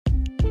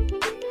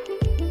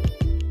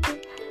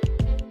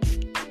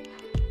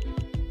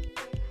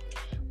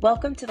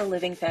Welcome to the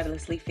Living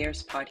Fabulously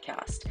Fierce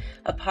podcast,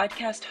 a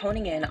podcast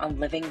honing in on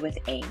living with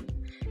aim.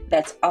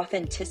 That's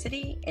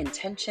authenticity,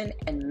 intention,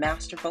 and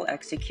masterful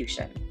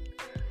execution.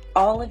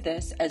 All of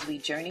this as we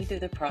journey through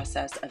the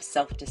process of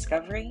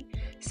self-discovery,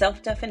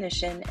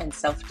 self-definition, and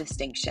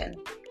self-distinction.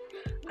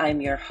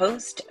 I'm your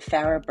host,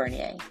 Farah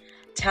Bernier,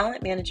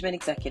 talent management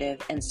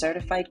executive and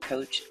certified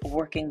coach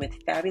working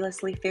with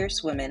fabulously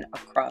fierce women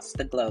across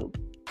the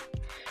globe.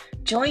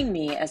 Join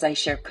me as I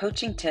share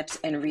coaching tips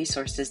and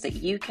resources that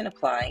you can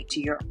apply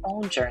to your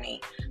own journey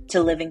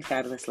to living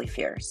fabulously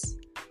fierce.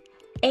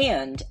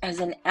 And as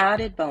an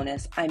added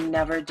bonus, I'm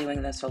never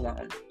doing this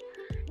alone.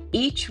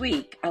 Each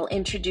week, I'll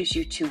introduce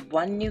you to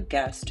one new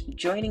guest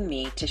joining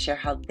me to share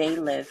how they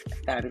live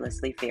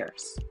fabulously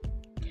fierce.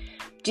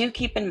 Do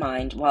keep in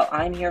mind, while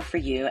I'm here for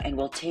you and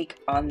we'll take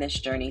on this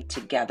journey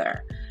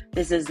together,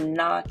 this is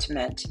not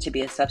meant to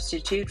be a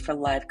substitute for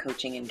live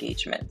coaching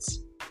engagements.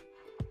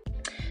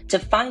 To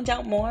find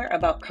out more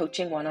about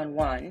coaching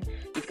one-on-one,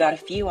 you've got a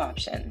few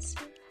options.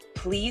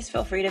 Please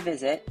feel free to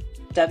visit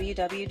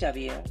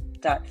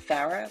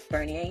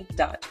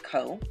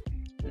www.farahbernier.co.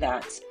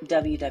 That's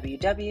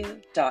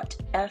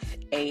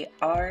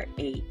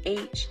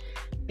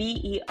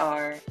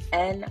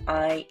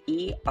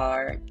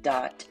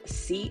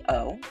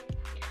www.farahbernier.co.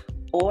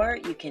 Or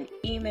you can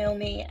email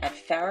me at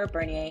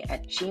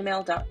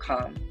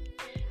farahbernier@gmail.com.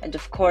 And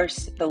of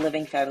course, the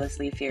Living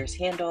Fabulously Fierce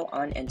handle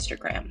on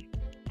Instagram.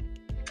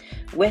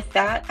 With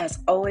that, as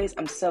always,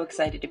 I'm so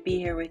excited to be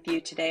here with you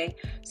today.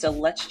 So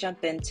let's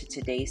jump into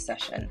today's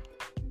session.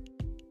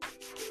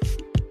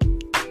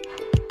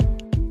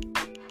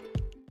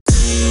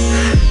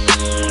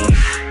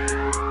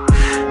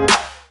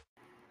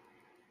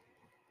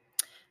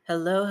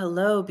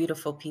 Hello,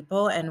 beautiful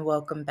people, and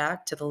welcome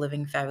back to the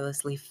Living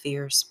Fabulously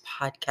Fierce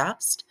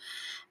podcast.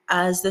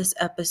 As this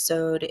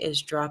episode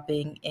is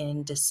dropping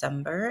in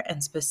December,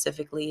 and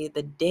specifically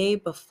the day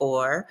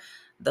before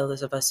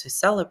those of us who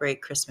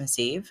celebrate Christmas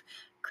Eve,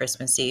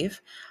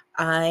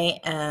 I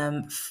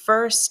am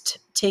first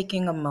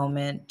taking a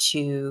moment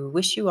to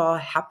wish you all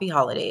happy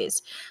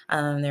holidays.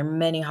 There are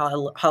many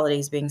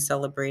holidays being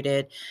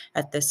celebrated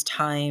at this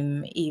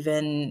time,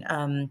 even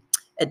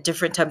at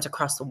different times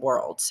across the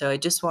world. So I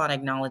just want to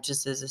acknowledge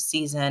this as a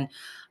season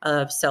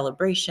of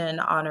celebration,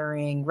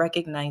 honoring,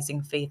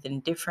 recognizing faith in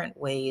different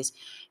ways.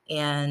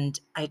 And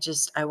I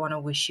want to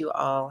wish you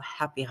all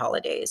happy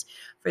holidays.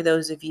 For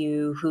those of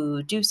you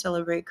who do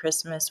celebrate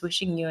Christmas,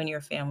 wishing you and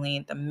your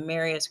family the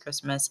merriest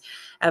Christmas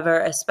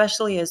ever,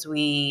 especially as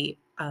we,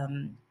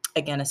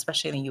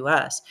 especially in the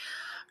U.S.,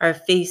 are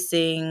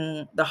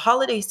facing the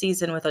holiday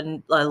season with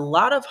a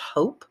lot of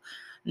hope.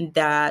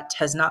 That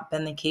has not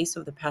been the case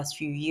over the past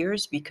few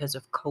years because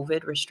of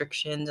COVID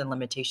restrictions and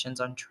limitations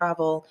on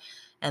travel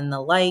and the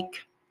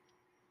like,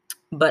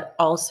 but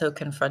also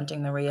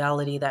confronting the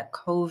reality that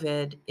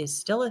COVID is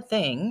still a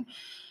thing,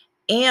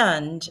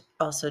 and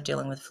also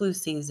dealing with flu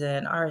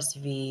season,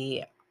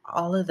 RSV,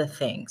 all of the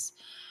things.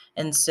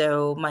 And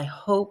so my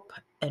hope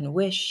and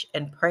wish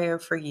and prayer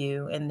for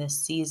you in this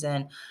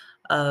season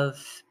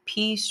of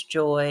peace,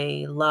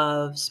 joy,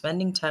 love,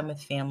 spending time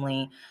with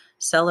family,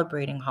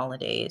 celebrating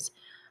holidays,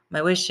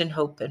 my wish and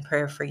hope and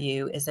prayer for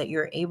you is that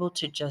you're able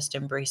to just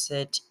embrace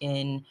it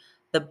in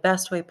the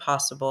best way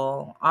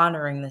possible,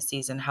 honoring the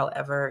season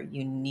however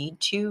you need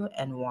to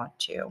and want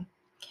to.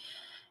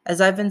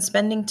 As I've been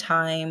spending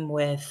time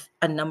with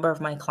a number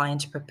of my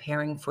clients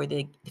preparing for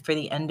the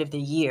end of the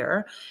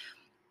year,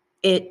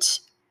 it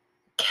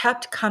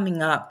kept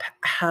coming up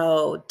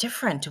how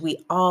differently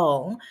we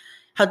all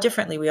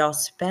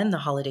spend the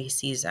holiday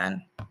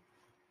season.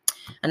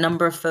 A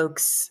number of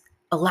folks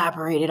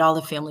elaborated all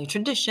the family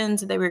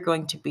traditions that they were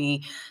going to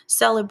be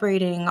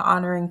celebrating,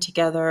 honoring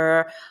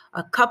together.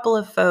 A couple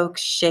of folks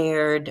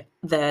shared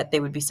that they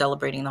would be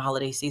celebrating the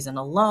holiday season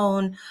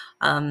alone.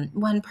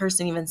 One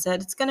person even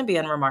said, "It's going to be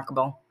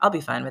unremarkable. I'll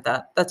be fine with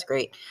that. That's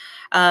great."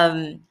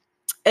 And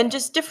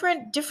just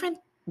different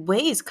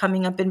ways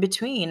coming up in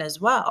between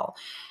as well.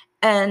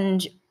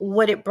 And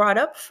what it brought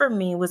up for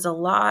me was a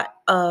lot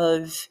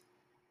of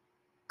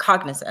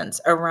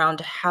cognizance around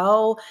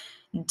how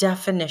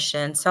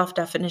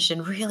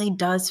self-definition really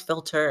does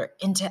filter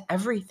into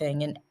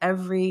everything in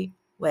every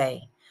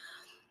way.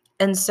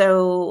 And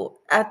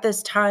so at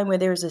this time where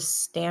there's a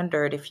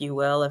standard, if you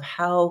will, of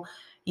how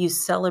you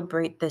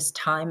celebrate this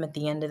time at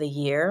the end of the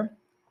year,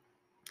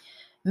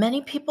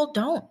 many people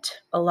don't.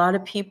 A lot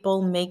of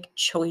people make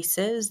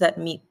choices that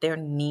meet their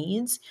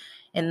needs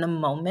in the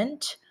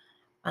moment.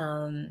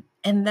 And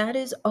that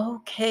is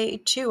okay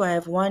too. I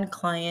have one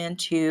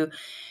client who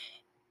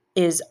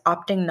is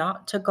opting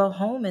not to go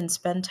home and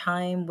spend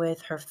time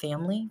with her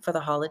family for the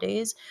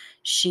holidays.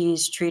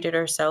 She's treated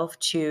herself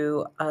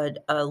to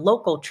a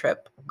local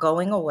trip,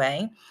 going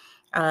away,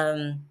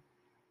 and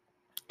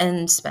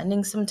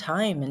spending some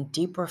time in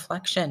deep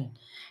reflection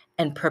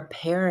and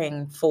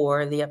preparing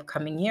for the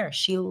upcoming year.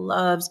 She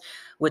loves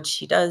what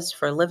she does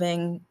for a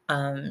living.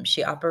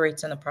 She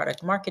operates in the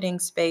product marketing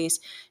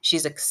space.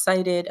 She's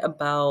excited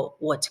about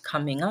what's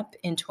coming up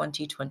in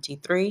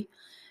 2023.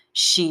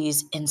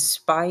 She's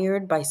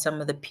inspired by some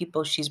of the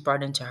people she's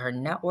brought into her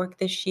network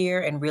this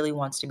year and really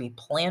wants to be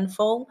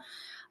planful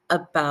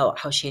about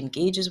how she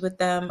engages with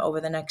them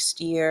over the next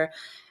year,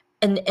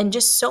 and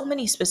just so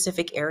many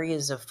specific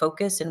areas of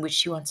focus in which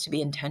she wants to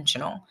be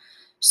intentional.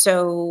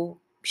 So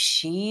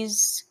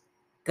she's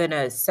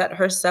gonna set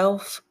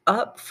herself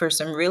up for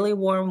some really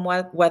warm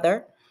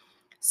weather,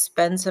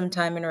 spend some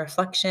time in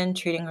reflection,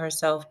 treating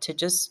herself to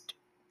just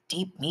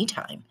deep me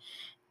time.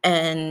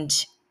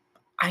 And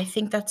I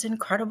think that's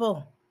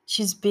incredible.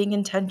 She's being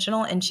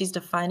intentional and she's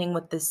defining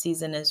what this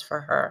season is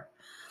for her.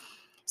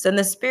 So, in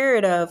the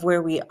spirit of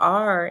where we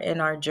are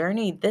in our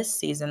journey this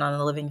season on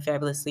the Living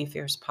Fabulously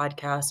Fierce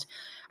podcast,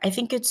 I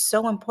think it's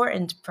so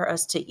important for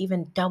us to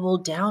even double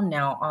down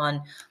now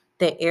on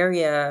the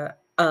area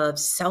of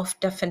self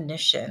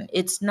definition.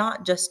 It's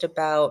not just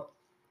about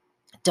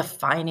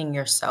defining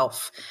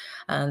yourself.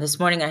 This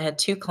morning, I had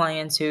two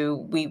clients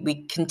who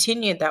we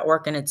continued that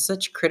work, and it's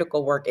such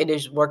critical work. It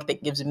is work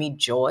that gives me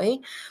joy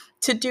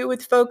to do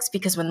with folks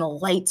because when the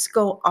lights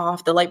go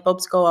off, the light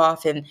bulbs go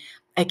off, and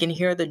I can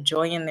hear the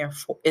joy in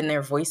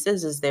their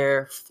voices as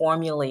they're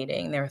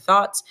formulating their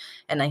thoughts,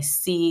 and I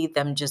see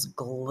them just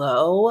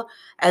glow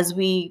as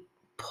we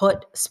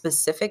put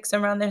specifics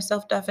around their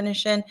self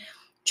definition.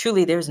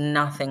 Truly, there's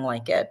nothing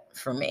like it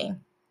for me.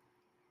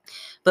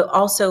 But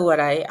also, what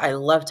I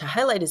love to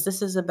highlight is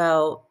this is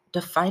about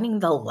defining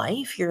the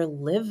life you're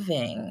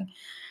living.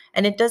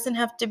 And it doesn't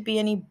have to be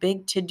any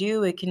big to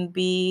do, it can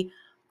be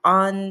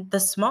on the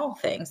small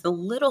things, the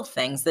little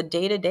things, the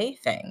day to day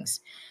things.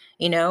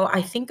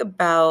 I think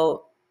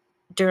about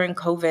during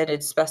COVID,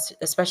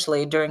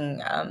 especially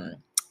during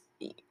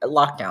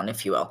lockdown,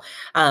 if you will,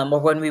 or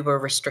when we were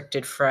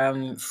restricted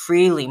from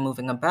freely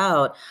moving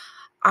about.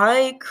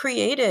 I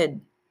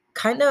created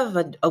kind of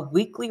a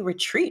weekly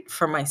retreat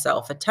for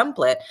myself, a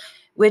template,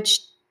 which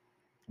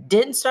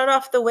didn't start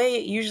off the way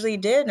it usually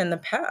did in the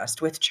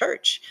past with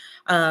church.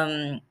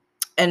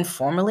 And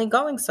formally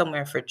going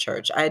somewhere for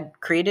church. I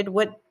created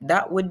what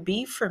that would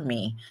be for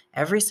me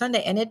every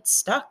Sunday, and it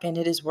stuck and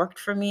it has worked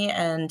for me,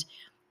 and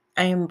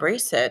I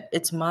embrace it.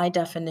 It's my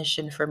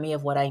definition for me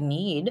of what I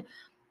need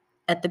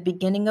at the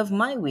beginning of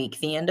my week,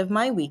 the end of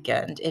my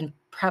weekend, in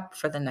prep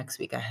for the next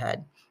week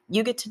ahead.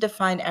 You get to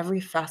define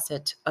every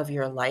facet of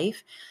your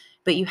life,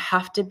 but you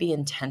have to be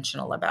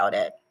intentional about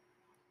it.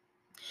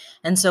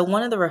 And so,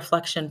 one of the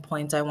reflection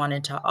points I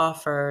wanted to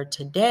offer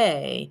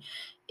today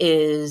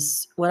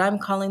is what I'm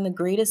calling the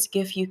greatest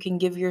gift you can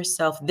give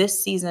yourself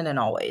this season and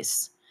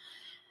always.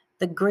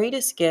 The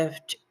greatest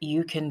gift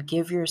you can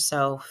give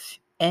yourself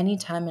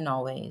anytime and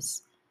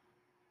always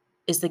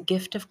is the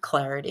gift of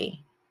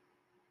clarity.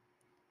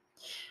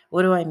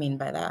 What do I mean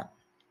by that?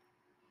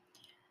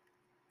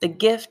 The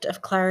gift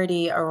of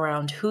clarity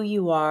around who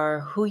you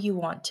are, who you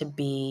want to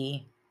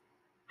be,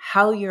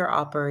 how you're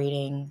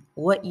operating,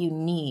 what you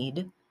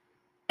need,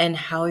 and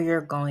how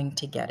you're going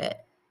to get it.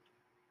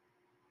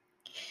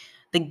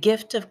 The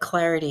gift of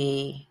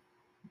clarity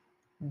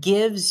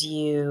gives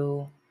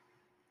you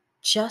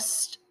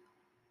just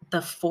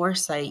the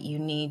foresight you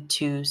need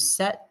to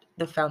set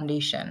the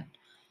foundation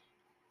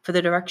for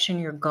the direction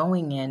you're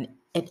going in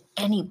at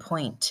any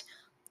point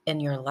in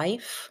your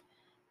life,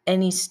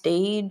 any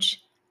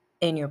stage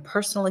in your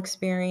personal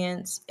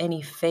experience,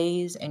 any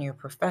phase in your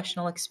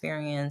professional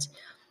experience,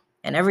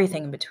 and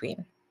everything in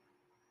between.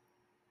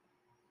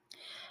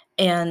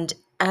 And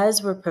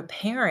as we're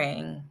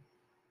preparing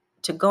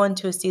to go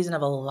into a season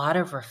of a lot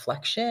of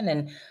reflection,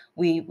 and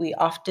we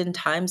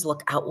oftentimes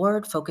look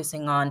outward,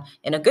 focusing on,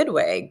 in a good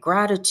way,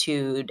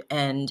 gratitude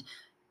and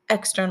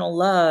external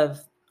love,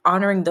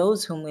 honoring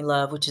those whom we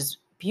love, which is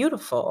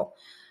beautiful.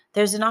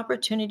 There's an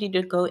opportunity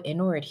to go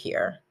inward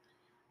here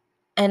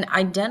and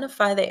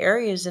identify the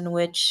areas in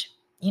which,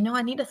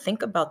 I need to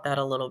think about that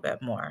a little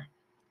bit more.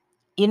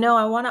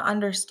 I want to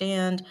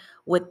understand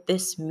what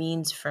this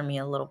means for me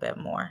a little bit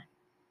more.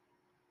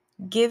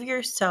 Give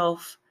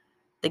yourself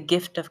the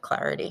gift of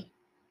clarity.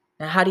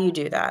 Now, how do you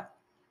do that?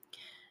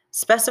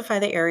 Specify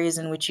the areas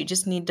in which you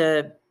just need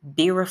to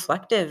be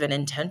reflective and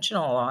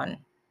intentional on.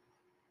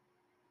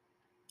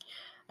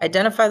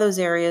 Identify those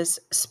areas,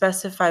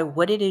 specify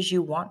what it is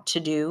you want to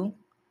do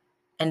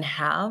and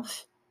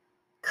have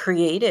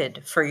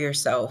created for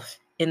yourself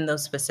in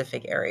those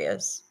specific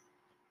areas.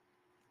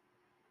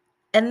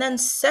 And then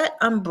set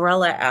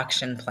umbrella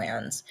action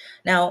plans.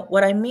 Now,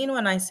 what I mean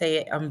when I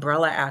say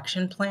umbrella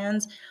action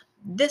plans,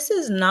 this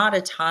is not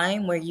a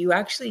time where you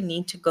actually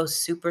need to go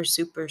super,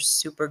 super,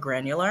 super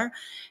granular.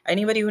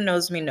 Anybody who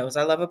knows me knows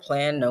I love a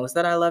plan, knows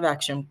that I love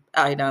action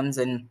items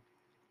and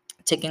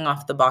ticking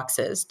off the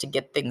boxes to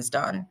get things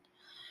done.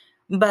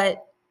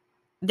 But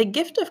the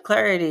gift of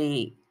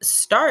clarity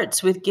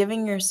starts with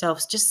giving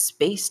yourselves just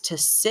space to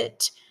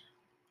sit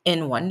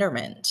in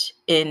wonderment,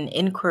 in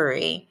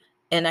inquiry,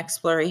 in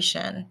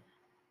exploration.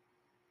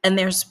 And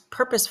there's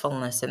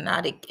purposefulness in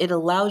that. It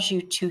allows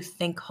you to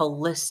think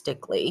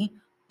holistically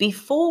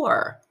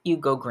before you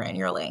go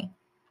granularly.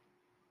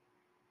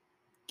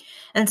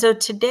 And so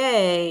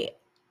today,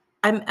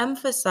 I'm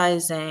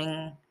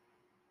emphasizing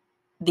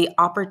the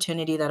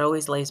opportunity that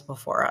always lays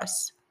before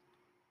us,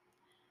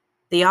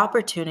 the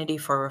opportunity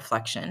for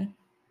reflection.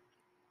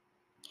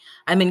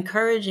 I'm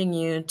encouraging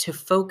you to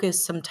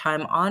focus some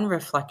time on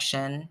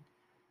reflection,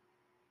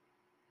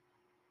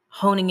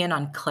 honing in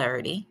on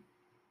clarity,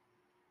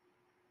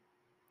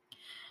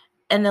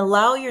 and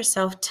allow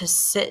yourself to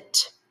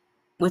sit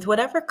with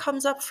whatever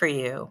comes up for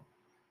you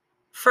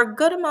for a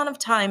good amount of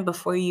time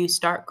before you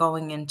start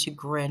going into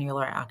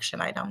granular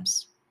action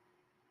items.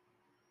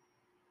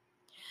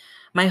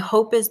 My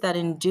hope is that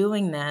in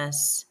doing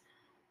this,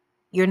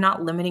 you're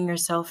not limiting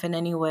yourself in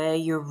any way.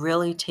 You're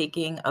really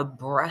taking a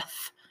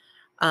breadth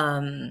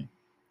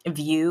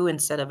view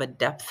instead of a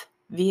depth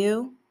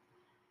view,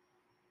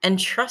 and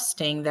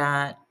trusting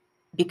that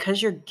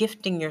because you're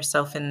gifting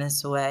yourself in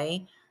this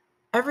way,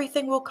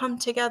 everything will come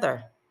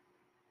together.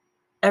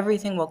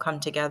 Everything will come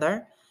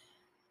together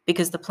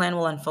because the plan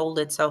will unfold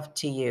itself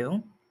to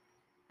you,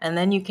 and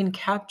then you can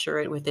capture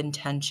it with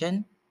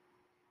intention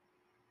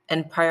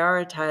and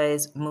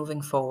prioritize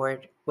moving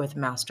forward with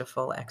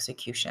masterful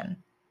execution.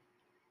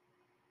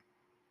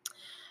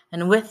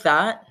 And with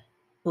that,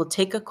 we'll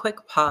take a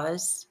quick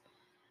pause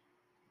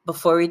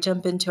before we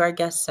jump into our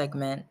guest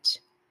segment.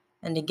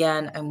 And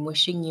again, I'm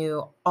wishing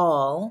you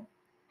all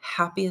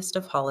happiest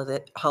of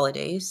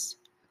holidays.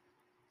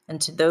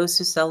 And to those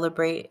who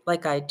celebrate,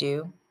 like I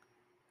do,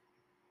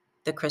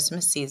 the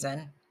Christmas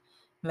season,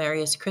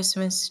 Merriest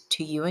Christmas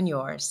to you and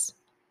yours,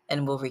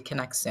 and we'll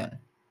reconnect soon.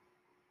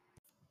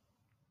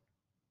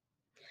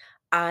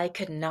 I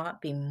could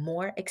not be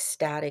more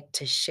ecstatic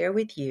to share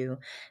with you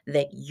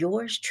that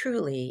yours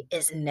truly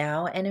is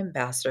now an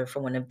ambassador for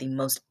one of the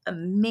most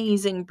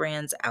amazing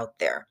brands out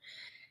there.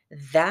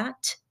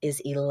 That is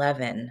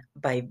 11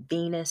 by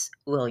Venus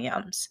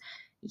Williams.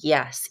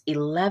 Yes,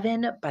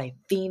 11 by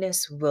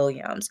Venus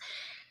Williams.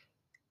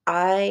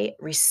 I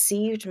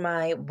received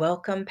my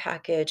welcome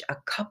package a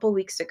couple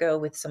weeks ago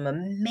with some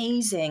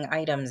amazing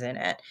items in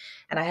it.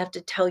 And I have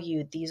to tell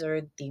you, these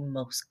are the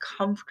most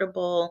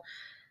comfortable,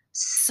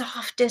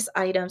 softest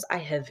items I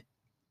have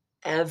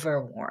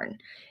ever worn.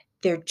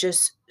 They're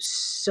just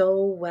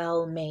so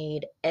well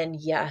made. And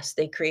yes,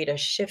 they create a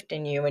shift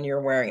in you when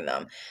you're wearing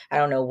them. I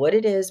don't know what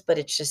it is, but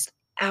it's just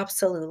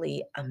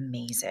absolutely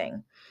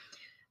amazing.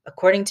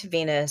 According to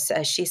Venus,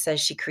 as she says,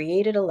 she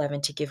created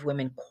 11 to give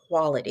women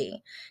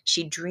quality.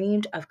 She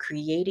dreamed of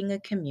creating a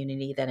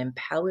community that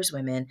empowers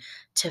women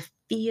to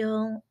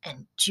feel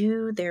and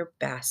do their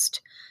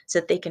best so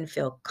that they can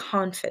feel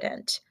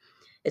confident.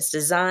 It's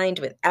designed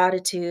with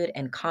attitude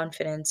and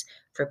confidence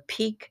for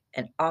peak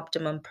and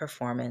optimum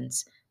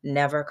performance,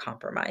 never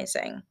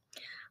compromising.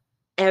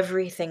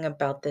 Everything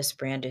about this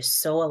brand is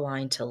so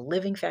aligned to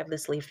living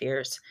fabulously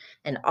fierce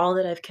and all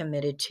that I've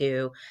committed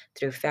to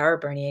through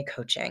Farah Bernier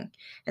coaching.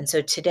 And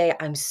so today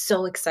I'm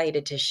so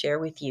excited to share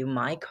with you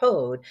my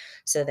code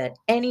so that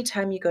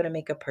anytime you go to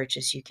make a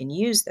purchase, you can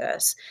use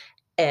this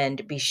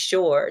and be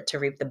sure to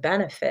reap the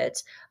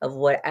benefits of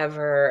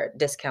whatever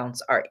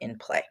discounts are in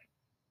play.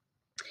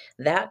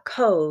 That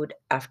code,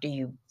 after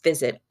you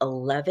visit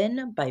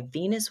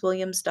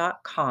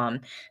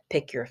 11byvenuswilliams.com,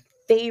 pick your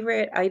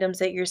favorite items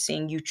that you're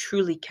seeing, you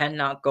truly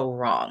cannot go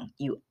wrong.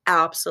 You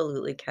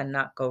absolutely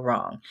cannot go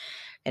wrong.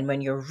 And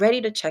when you're ready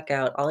to check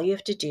out, all you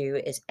have to do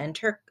is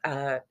enter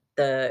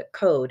the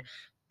code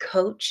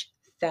Coach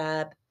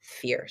Fab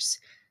Fierce.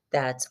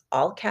 That's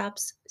all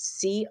caps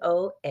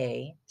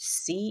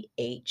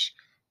COACHFABFIERCE.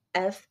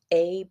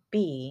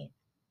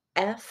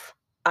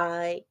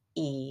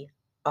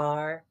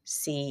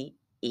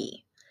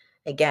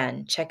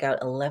 Again, check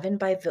out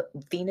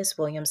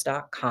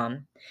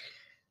 11byvenuswilliams.com.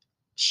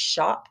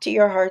 Shop to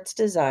your heart's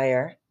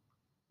desire.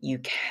 You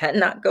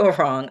cannot go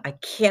wrong. I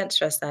can't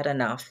stress that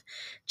enough.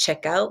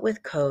 Check out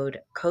with code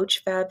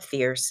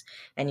CoachFabFierce,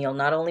 and you'll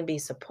not only be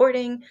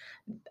supporting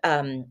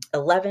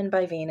 11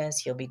 by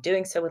Venus, you'll be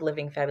doing so with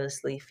Living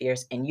Fabulously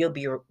Fierce, and you'll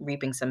be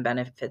reaping some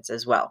benefits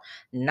as well.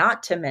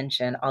 Not to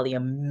mention all the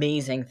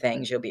amazing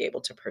things you'll be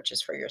able to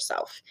purchase for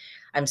yourself.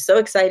 I'm so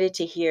excited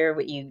to hear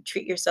what you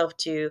treat yourself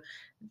to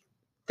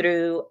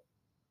through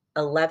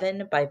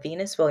 11 by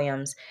Venus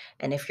Williams.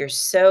 And if you're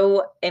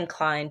so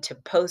inclined to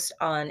post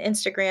on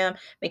Instagram,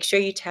 make sure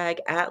you tag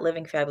at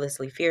Living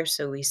Fabulously Fierce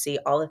so we see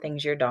all the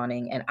things you're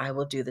donning, and I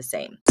will do the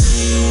same.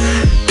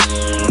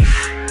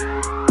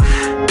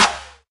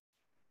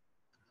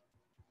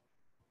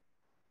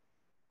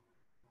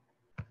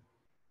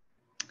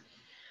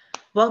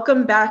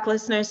 Welcome back,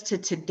 listeners, to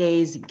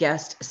today's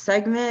guest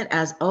segment.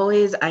 As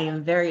always, I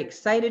am very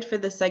excited for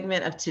the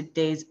segment of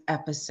today's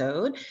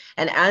episode.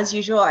 And as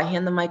usual, I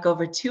hand the mic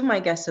over to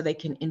my guests so they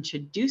can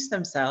introduce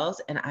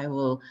themselves, and I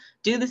will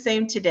do the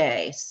same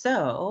today.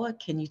 So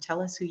can you tell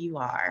us who you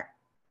are?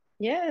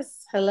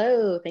 Yes.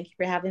 Hello. Thank you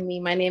for having me.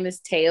 My name is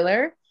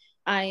Taylor.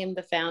 I am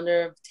the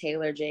founder of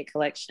Taylor J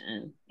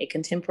Collection, a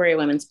contemporary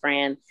women's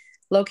brand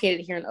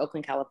located here in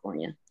Oakland,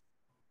 California.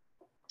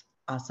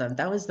 Awesome.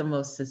 That was the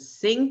most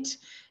succinct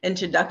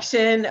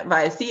introduction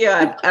by a CEO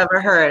I've ever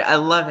heard. I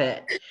love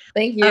it.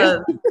 Thank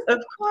you. Of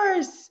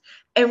course.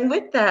 And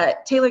with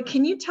that, Taylor,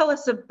 can you tell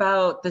us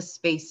about the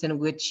space in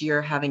which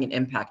you're having an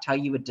impact, how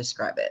you would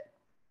describe it?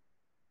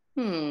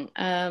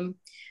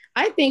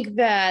 I think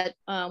that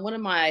one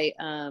of my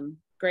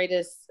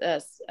greatest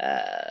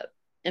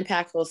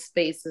impactful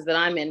spaces that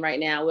I'm in right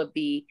now would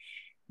be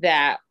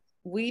that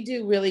we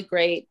do really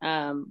great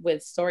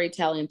with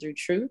storytelling through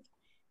truth.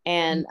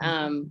 And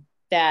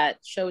that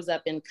shows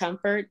up in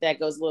comfort that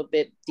goes a little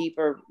bit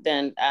deeper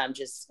than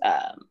just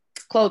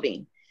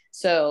clothing.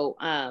 So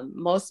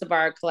most of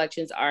our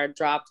collections are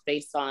dropped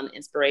based on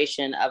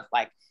inspiration of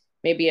like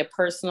maybe a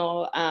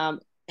personal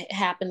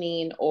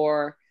happening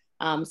or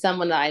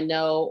someone that I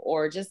know,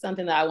 or just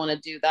something that I want to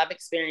do that I've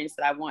experienced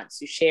that I want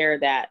to share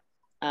that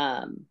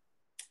um,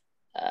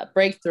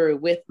 breakthrough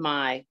with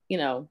my,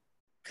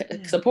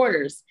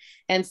 supporters.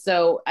 And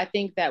so I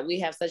think that we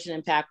have such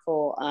an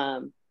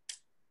impactful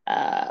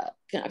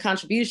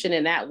contribution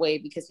in that way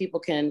because people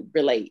can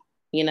relate,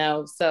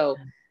 So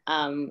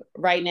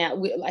right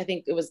now, I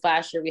think it was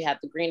last year we had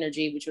the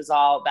Greenergy, which was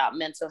all about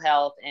mental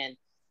health and,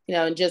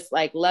 and just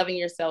like loving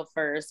yourself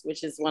first,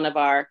 which is one of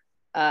our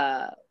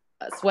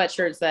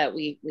sweatshirts that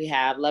we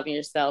have, loving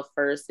yourself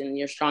first and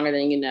you're stronger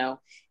than you know.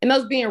 And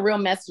those being real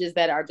messages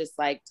that are just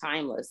like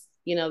timeless.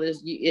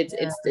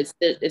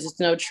 It's just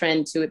no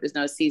trend to it. There's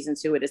no season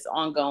to it. It's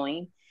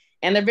ongoing.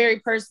 And they're very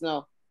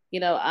personal.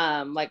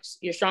 Like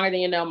you're stronger than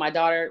you know. My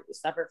daughter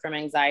suffered from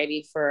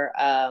anxiety for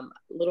a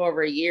little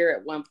over a year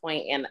at one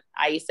point, and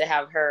I used to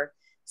have her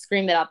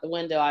scream that out the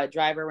window. I would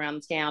drive her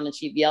around town, and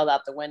she'd yell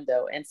out the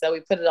window. And so we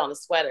put it on a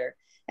sweater.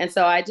 And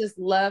so I just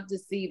love to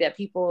see that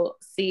people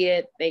see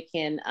it. They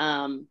can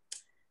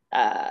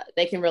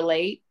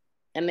relate,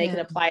 and they can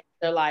apply it to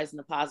their lives in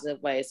a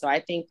positive way. So I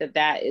think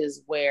that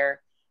is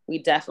where we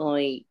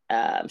definitely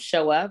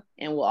show up,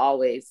 and we'll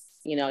always,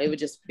 it would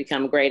just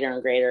become greater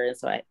and greater. And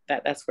so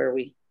that's where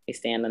we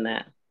stand in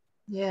that.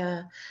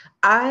 Yeah,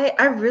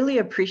 I really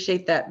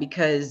appreciate that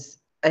because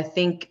I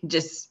think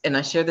and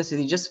I share this with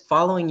you, just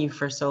following you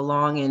for so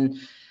long and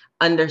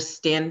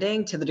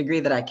understanding to the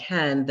degree that I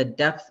can the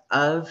depth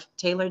of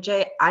Taylor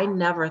J. I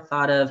never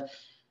thought of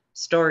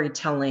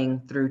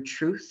storytelling through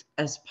truth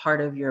as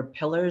part of your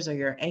pillars or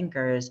your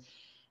anchors.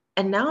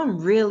 And now I'm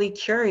really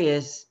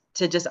curious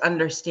to just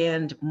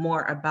understand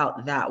more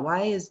about that.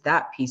 Why is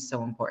that piece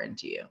so important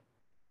to you?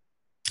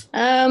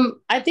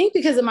 I think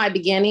because of my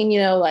beginning,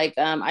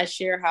 I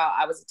share how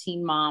I was a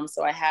teen mom.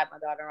 So I had my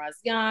daughter when I was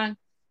young.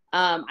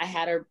 I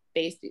had her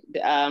based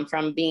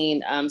from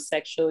being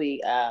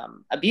sexually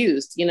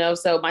abused,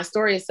 so my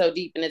story is so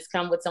deep and it's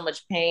come with so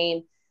much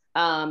pain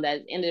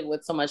that ended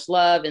with so much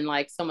love and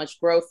like so much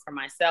growth for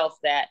myself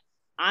that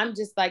I'm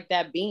just like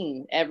that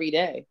being every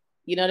day.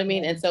 You know what I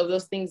mean? And so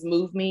those things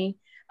move me.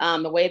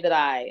 The way that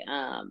I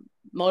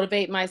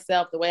motivate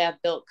myself, the way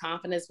I've built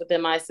confidence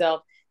within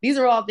myself. These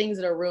are all things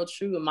that are real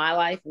true in my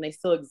life and they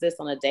still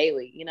exist on a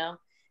daily,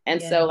 And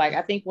so like,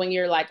 I think when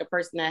you're like a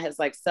person that has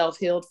like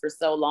self-healed for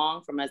so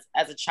long from as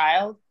a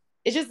child,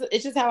 it's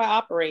just how I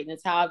operate. And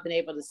it's how I've been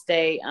able to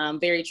stay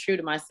very true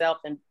to myself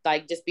and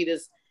like, just be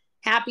this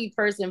happy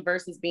person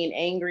versus being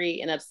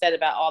angry and upset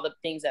about all the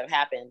things that have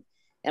happened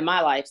in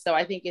my life. So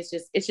I think it's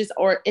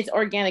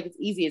organic. It's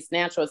easy. It's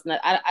natural. It's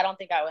not, I don't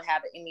think I would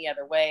have it any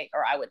other way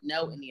or I would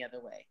know any other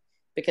way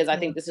because I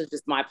think this is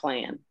just my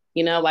plan.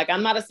 Like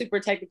I'm not a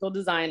super technical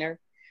designer.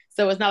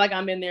 So it's not like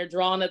I'm in there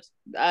drawing up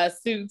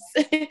suits.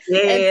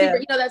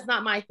 That's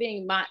not my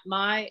thing.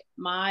 My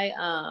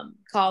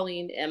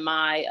calling and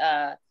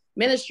my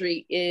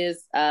ministry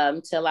is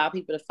to allow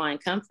people to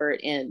find comfort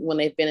in when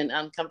they've been in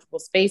uncomfortable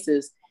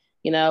spaces,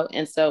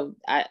 And so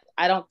I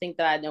don't think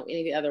that I know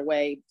any other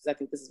way because I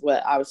think this is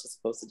what I was just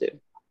supposed to do.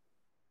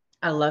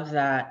 I love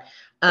that.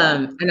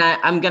 And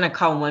I'm going to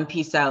call one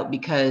piece out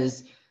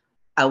because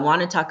I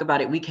want to talk about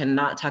it. We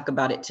cannot talk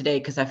about it today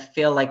because I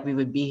feel like we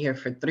would be here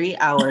for 3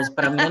 hours,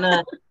 but I'm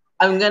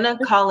gonna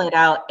call it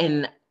out.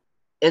 And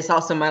it's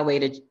also my way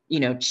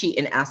to, cheat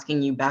and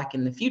asking you back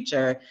in the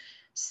future.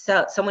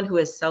 So someone who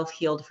has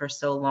self-healed for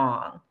so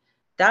long,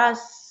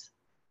 that's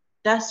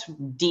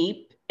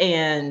deep.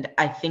 And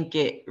I think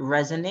it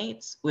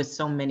resonates with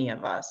so many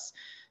of us.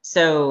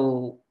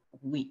 So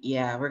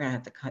we're gonna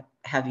have to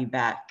have you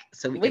back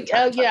so we can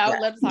talk about I would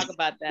love to talk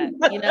about that.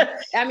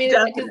 I mean,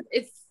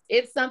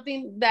 it's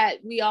something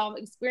that we all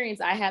experience.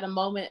 I had a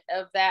moment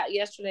of that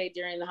yesterday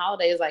during the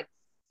holidays, like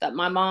that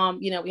my mom,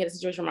 we had a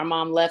situation where my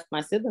mom left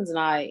my siblings and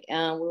I,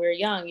 we were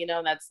young,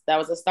 and that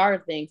was the start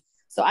of things.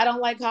 So I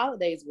don't like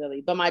holidays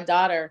really, but my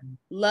daughter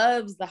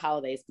loves the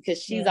holidays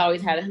because she's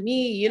always had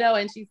me,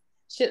 and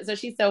so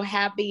she's so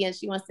happy and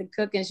she wants to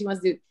cook and she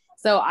wants to do.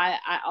 So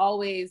I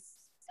always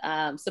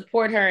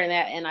support her in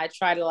that. And I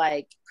try to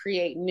like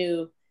create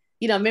new,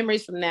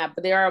 memories from that.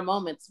 But there are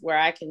moments where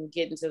I can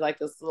get into like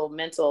this little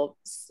mental,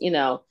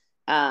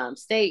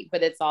 state,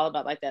 but it's all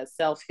about like that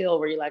self-heal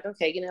where you're like,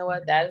 okay, you know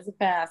what, that is the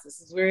past.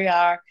 This is where we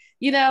are,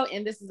 and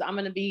I'm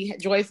going to be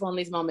joyful in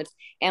these moments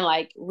and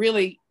like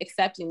really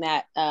accepting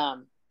that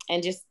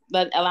and just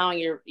allowing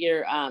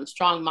your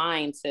strong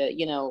mind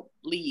to,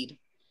 lead.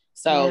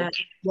 So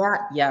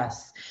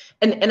yes.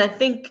 And I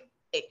think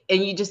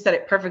and you just said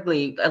it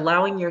perfectly,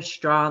 allowing your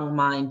strong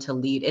mind to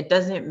lead. It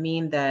doesn't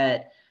mean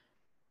that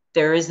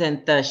there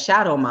isn't the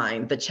shadow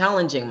mind, the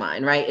challenging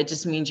mind, right? It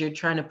just means you're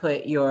trying to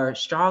put your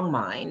strong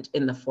mind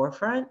in the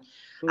forefront.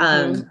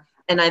 Mm-hmm.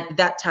 And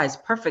that ties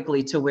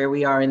perfectly to where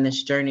we are in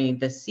this journey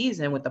this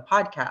season with the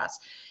podcast,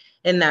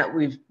 in that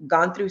we've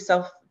gone through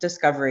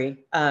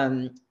self-discovery,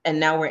 and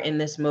now we're in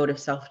this mode of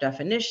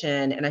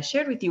self-definition. And I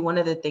shared with you one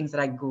of the things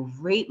that I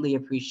greatly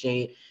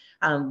appreciate,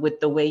 with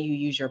the way you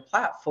use your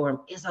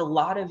platform, is a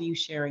lot of you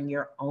sharing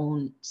your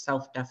own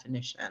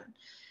self-definition.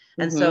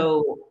 And Mm-hmm.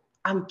 so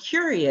I'm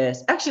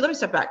curious, actually, let me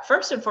step back.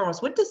 First and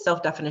foremost, what does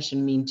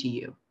self-definition mean to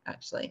you,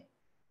 actually?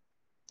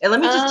 And let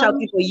me just tell Um,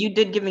 people, you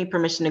did give me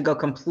permission to go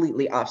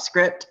completely off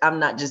script. I'm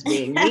not just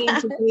being mean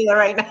to Taylor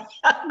right now.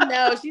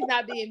 no, she's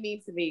not being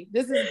mean to me.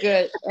 This is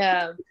good.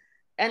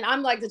 And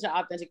I'm like such an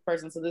authentic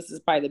person, so this is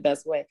probably the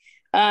best way.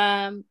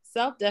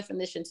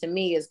 Self-definition to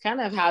me is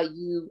kind of how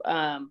you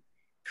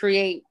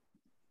create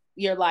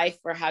your life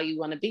for how you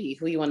want to be,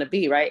 who you want to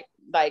be, right?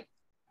 Like,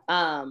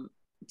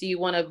 do you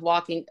want to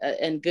walk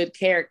in good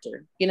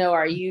character?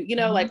 Are you,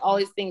 like all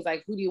these things,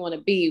 like who do you want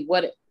to be?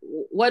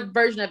 What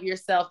version of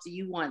yourself do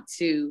you want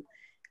to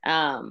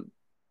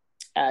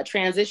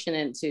transition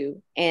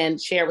into and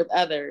share with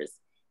others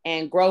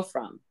and grow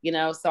from?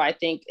 So I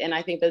think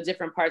the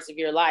different parts of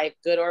your life,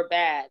 good or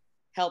bad,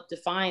 help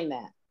define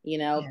that.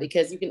 Yeah.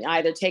 Because you can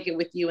either take it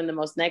with you in the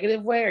most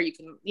negative way, or you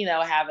can,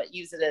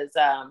 use it as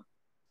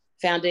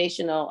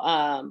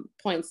foundational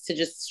points to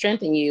just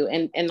strengthen you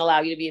and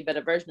allow you to be a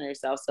better version of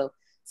yourself. So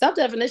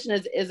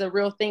self-definition is a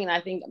real thing. And I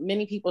think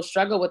many people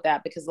struggle with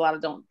that because a lot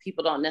of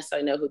people don't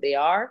necessarily know who they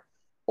are,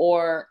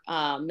 or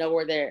know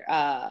where they're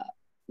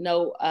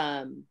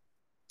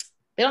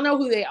they don't know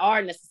who they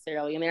are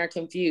necessarily, and they're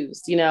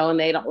confused, and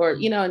they don't, or,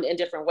 in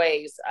different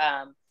ways,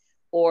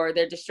 or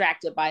they're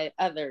distracted by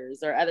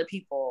others or other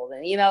people,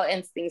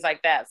 and things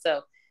like that.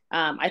 So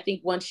I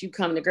think once you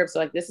come to grips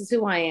with, like, this is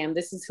who I am,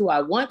 this is who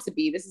I want to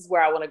be, this is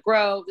where I want to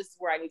grow, this is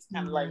where I need to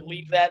kind of like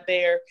leave that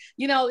there,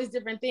 these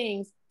different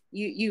things,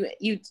 you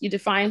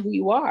define who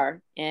you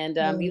are, and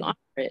you honor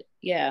it.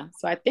 Yeah.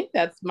 So I think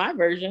that's my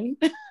version.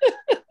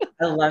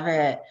 I love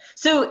it.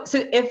 So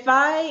if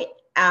I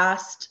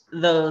asked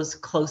those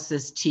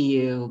closest to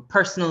you,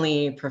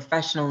 personally,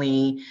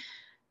 professionally,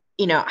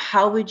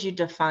 how would you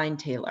define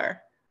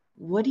Taylor?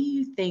 What do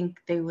you think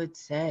they would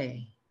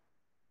say?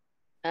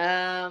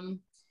 They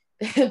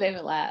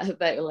would laugh.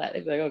 They would laugh.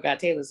 They'd be like, "Oh God,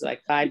 Taylor's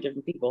like 5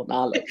 different people."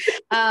 No, look.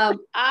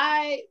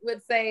 I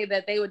would say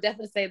that they would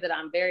definitely say that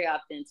I'm very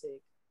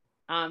authentic.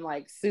 I'm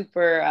like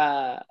super.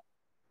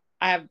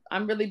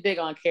 I'm really big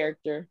on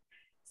character.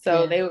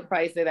 So they would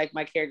probably say like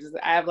my characters.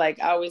 I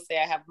always say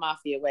I have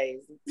mafia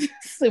ways.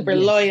 Super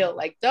loyal.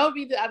 Like, I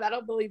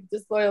don't believe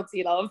disloyalty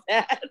and all of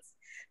that.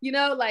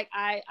 Like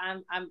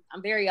I'm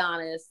very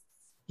honest.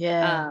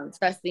 Yeah.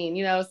 Trusting.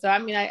 So I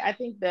mean, I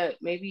think that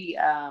maybe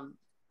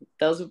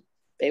those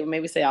they would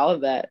maybe say all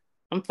of that.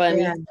 I'm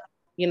funny.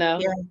 Yeah.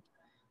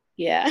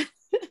 Yeah.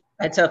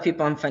 I tell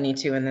people I'm funny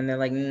too, and then they're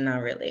like,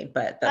 not really,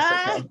 but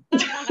that's okay.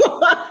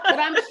 But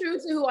I'm true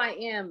to who I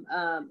am.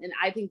 And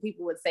I think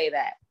people would say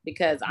that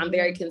because I'm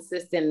very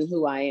consistent in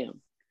who I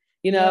am.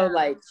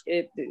 Like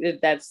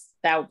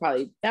that would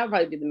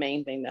probably be the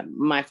main thing that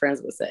my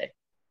friends would say.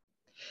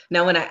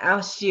 Now, when I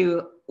asked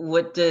you,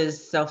 what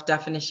does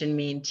self-definition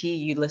mean to you,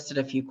 you listed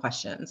a few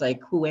questions,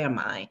 like, who am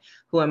I?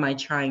 Who am I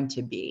trying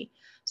to be?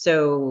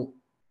 So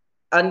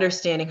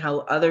understanding how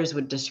others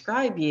would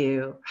describe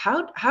you,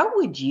 how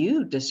would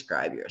you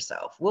describe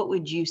yourself? What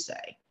would you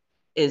say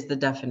is the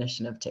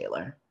definition of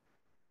Taylor?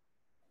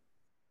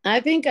 I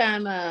think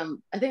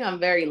I'm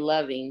very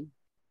loving.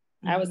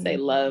 I would say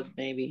love,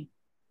 maybe,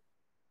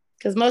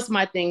 because most of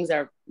my things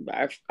are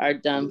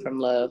done from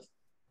love.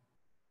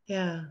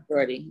 Yeah.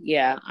 Already.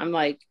 Yeah. I'm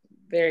like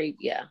very,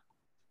 yeah.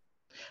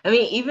 I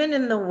mean, even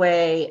in the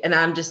way, and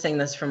I'm just saying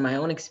this from my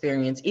own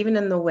experience, even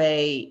in the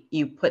way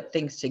you put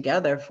things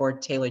together for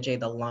Taylor J.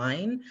 The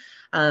Line,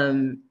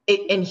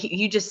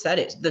 you just said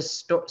it, the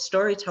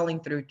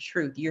storytelling through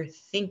truth. You're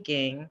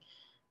thinking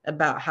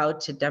about how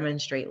to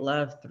demonstrate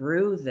love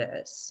through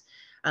this.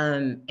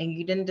 And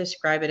you didn't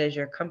describe it as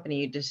your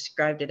company, you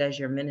described it as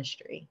your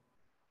ministry.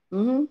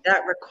 Mm-hmm.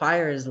 That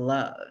requires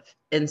love.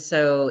 And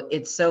so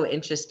it's so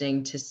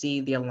interesting to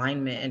see the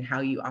alignment in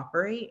how you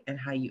operate and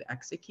how you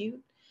execute.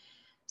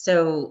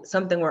 So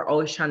something we're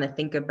always trying to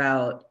think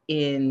about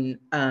in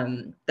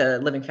the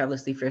Living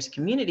Fabulously Fierce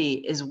community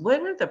is,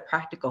 what are the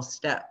practical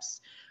steps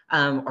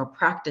or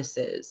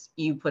practices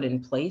you put in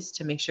place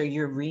to make sure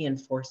you're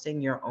reinforcing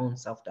your own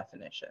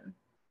self-definition?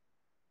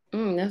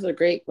 That's a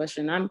great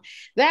question. I'm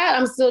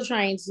still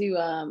trying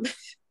to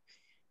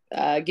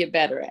get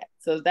better at.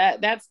 So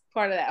that's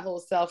part of that whole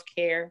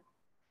self-care.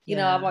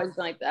 I've always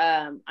been like,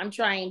 I'm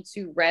trying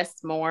to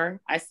rest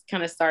more. I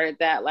kind of started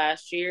that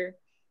last year,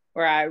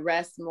 where I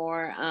rest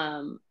more.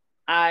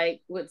 I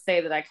would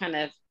say that I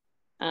kind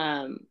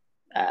of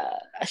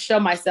show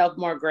myself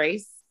more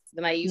grace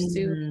than I used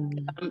to.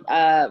 I'm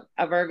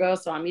a Virgo,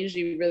 so I'm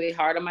usually really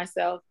hard on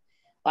myself.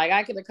 Like,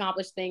 I could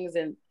accomplish things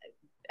and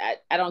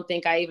I don't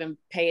think I even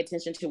pay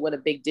attention to what a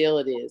big deal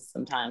it is.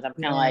 Sometimes I'm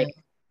kind of Yeah. like,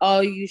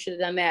 oh, you should have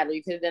done that, or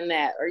you could have done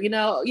that, or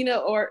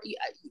or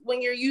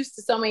when you're used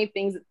to so many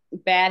things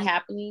bad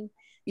happening,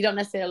 you don't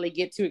necessarily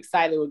get too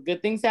excited when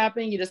good things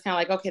happen. You're just kind of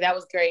like, okay, that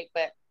was great,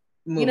 but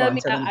you Move know what I on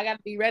mean? to the I got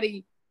to be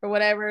ready for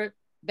whatever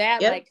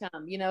bad Yep. might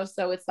come,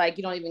 So it's like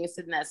you don't even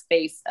sit in that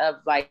space of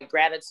like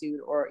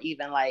gratitude or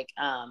even like,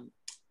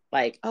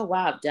 oh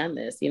wow, I've done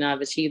this,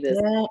 I've achieved this.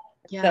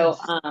 Yeah. So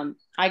Yes.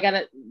 I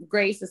gotta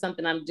grace is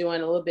something I'm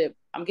doing a little bit.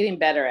 I'm getting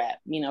better at,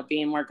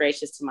 being more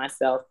gracious to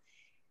myself.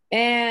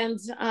 And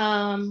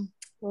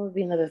what would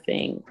be another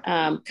thing?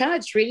 Kind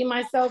of treating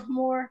myself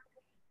more.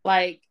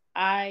 Like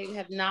I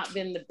have not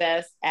been the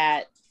best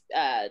at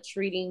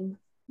treating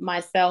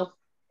myself,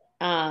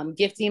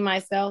 gifting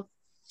myself.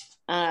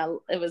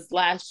 It was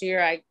last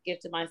year I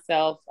gifted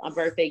myself a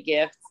birthday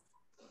gift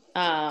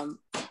um,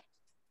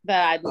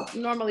 that I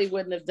normally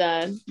wouldn't have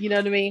done. You know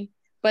what I mean?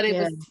 But it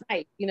Yeah. was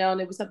nice,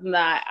 and it was something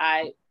that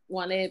I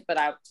wanted, but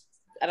I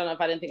don't know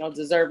if I didn't think I was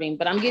deserving,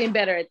 but I'm getting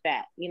better at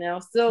that,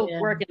 still Yeah.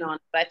 working on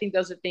it. But I think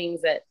those are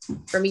things that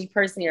for me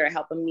personally are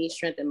helping me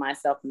strengthen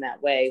myself in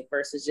that way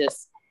versus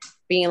just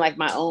being like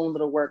my own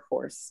little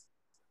workhorse.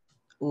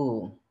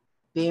 Ooh,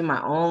 being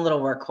my own little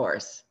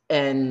workhorse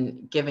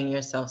and giving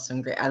yourself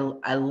some great.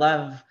 I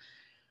love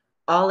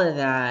all of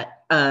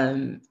that.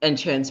 And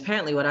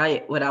transparently,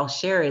 what I'll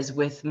share is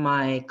with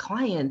my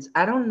clients.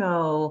 I don't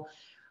know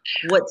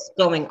what's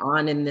going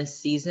on in this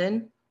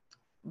season,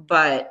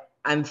 but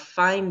I'm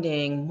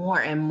finding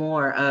more and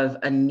more of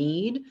a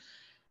need,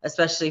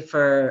 especially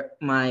for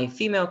my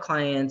female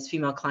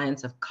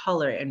clients of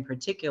color in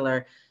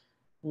particular.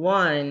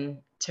 One,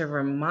 to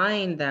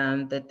remind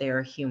them that they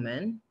are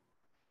human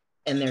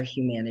and their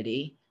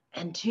humanity,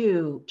 and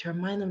two, to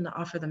remind them to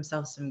offer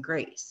themselves some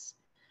grace.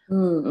 Like,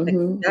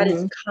 Mm-hmm, that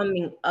is mm-hmm.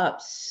 coming up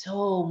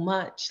so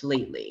much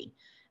lately.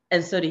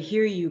 And so to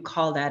hear you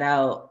call that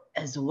out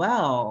as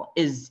well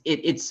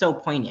it's so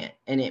poignant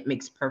and it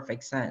makes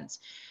perfect sense.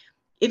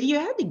 If you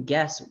had to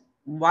guess,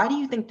 why do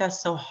you think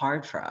that's so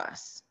hard for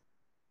us?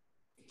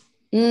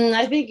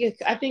 I think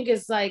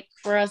it's like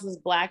for us as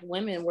Black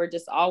women, we're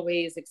just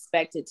always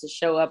expected to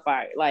show up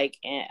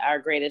our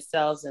greatest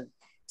selves and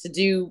to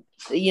do,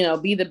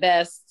 be the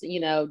best,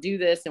 do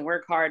this and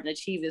work hard and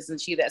achieve this and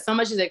achieve that. So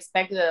much is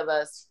expected of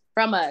us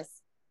from us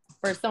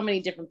for so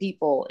many different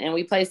people, and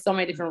we play so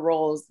many different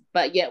roles,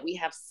 but yet we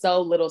have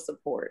so little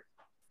support.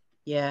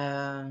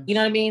 Yeah. You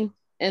know what I mean?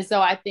 And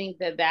so I think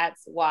that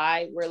that's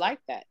why we're like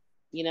that,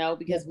 Yeah.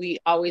 because we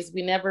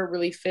never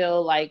really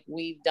feel like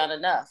we've done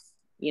enough,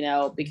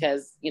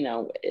 because,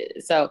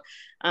 so,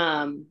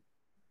 and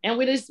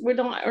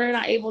we're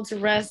not able to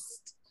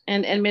rest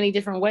in many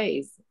different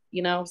ways,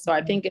 so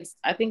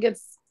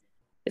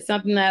it's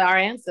something that our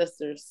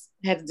ancestors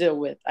had to deal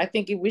with. I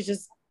think it was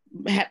just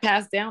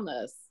passed down to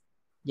us,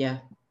 Yeah.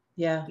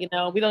 Yeah.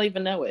 we don't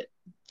even know it.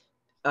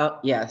 Oh,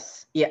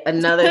 yes. Yeah,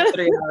 another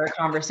 3-hour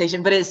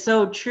conversation, but it's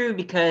so true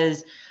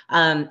because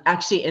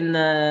actually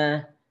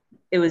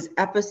it was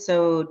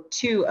episode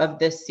 2 of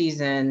this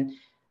season,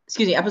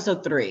 excuse me,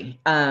 episode 3,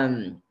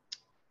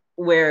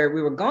 where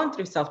we were going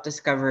through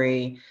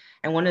self-discovery.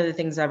 And one of the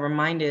things I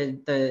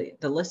reminded the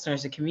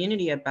listeners, the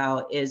community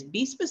about is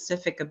be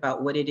specific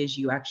about what it is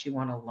you actually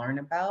want to learn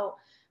about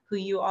who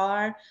you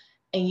are.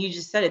 And you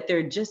just said it, there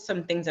are just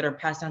some things that are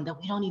passed down that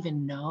we don't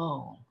even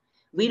know.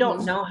 We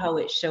don't know how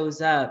it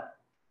shows up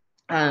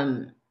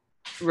um,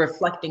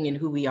 reflecting in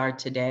who we are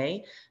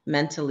today,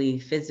 mentally,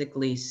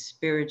 physically,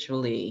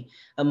 spiritually,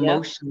 Yep.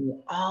 emotionally,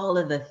 all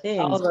of the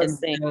All things. those And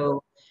things.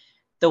 so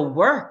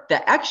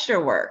the extra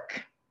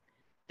work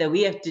that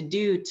we have to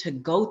do to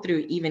go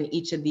through even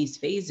each of these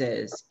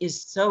phases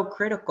is so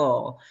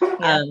critical.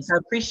 Yeah. So I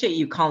appreciate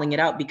you calling it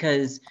out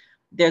because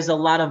there's a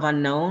lot of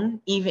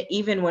unknown,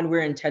 even when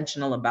we're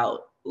intentional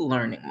about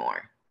learning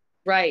more.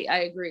 Right.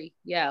 I agree.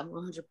 Yeah,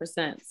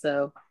 100%.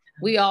 So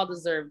we all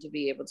deserve to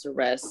be able to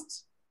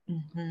rest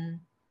Mm-hmm.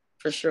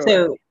 for sure.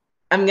 So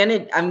I'm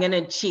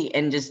gonna cheat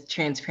and just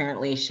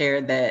transparently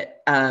share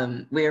that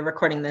we're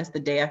recording this the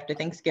day after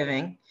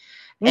Thanksgiving,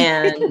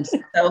 and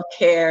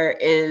self-care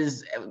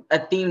is a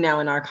theme now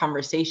in our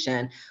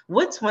conversation.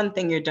 What's one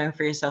thing you're doing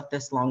for yourself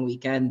this long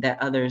weekend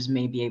that others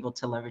may be able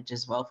to leverage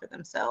as well for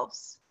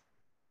themselves?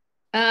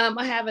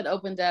 I haven't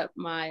opened up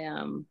my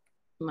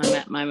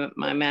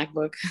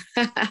MacBook.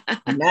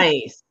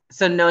 Nice.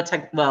 So no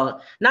tech,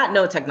 well, not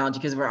no technology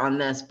because we're on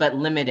this, but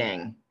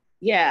limiting.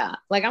 Yeah,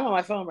 like I'm on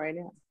my phone right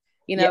now,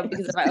 Yeah.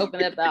 because if I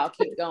open it up, I'll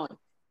keep going.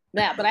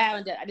 Yeah, but I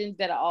didn't do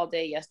that all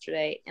day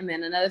yesterday. And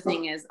then another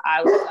thing is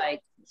I was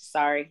like,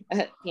 sorry,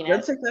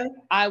 That's okay.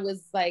 I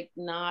was like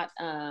not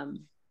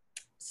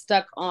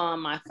stuck on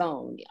my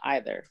phone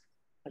either.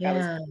 Like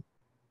Yeah.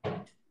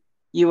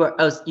 You were,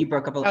 oh, you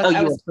broke up. Oh, you were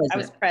I was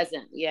present.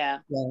 present. Yeah.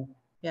 Yeah.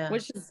 Yeah.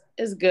 Which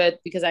is good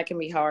because that can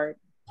be hard.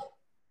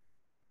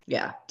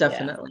 Yeah, Yeah.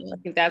 definitely. I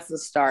think that's the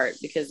start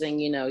because then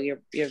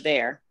you're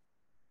there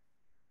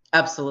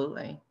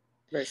Absolutely.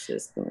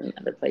 versus in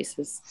other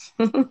places.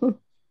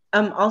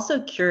 I'm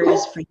also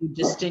curious for you,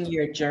 just in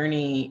your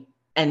journey,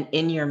 and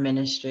in your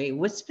ministry,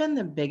 what's been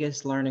the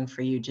biggest learning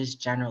for you,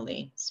 just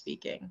generally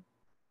speaking?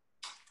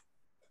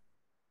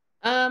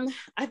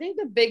 I think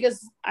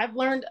I've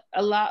learned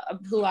a lot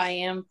of who I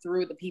am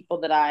through the people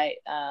that I,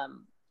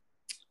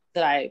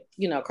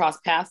 cross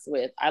paths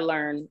with. I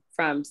learn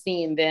from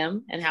seeing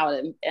them and how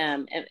it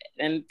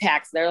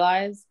impacts their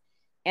lives.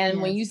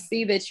 And when you Yes.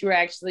 see that you're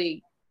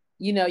actually,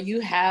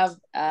 you have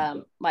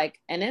like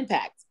an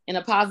impact in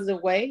a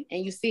positive way,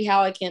 and you see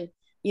how it can,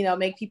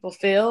 make people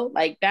feel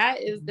like that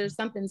there's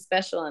something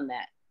special in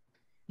that,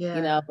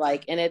 Yeah.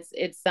 like, and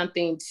it's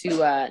something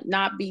to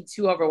not be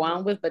too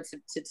overwhelmed with, but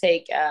to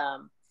take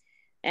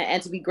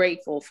and to be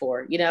grateful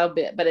for,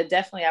 but it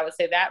definitely, I would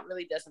say that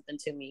really does something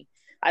to me.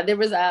 There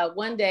was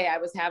one day I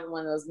was having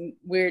one of those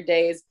weird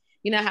days.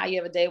 You know how you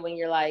have a day when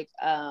you're like,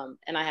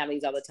 and I have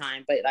these all the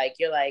time, but like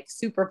you're like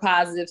super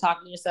positive,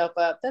 talking yourself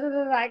up. Da, da,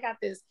 da, da, I got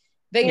this.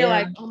 Then you're Yeah.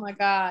 like, oh my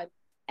God.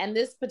 And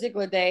this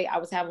particular day, I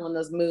was having one of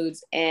those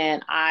moods,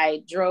 and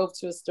I drove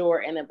to a store,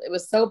 and it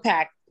was so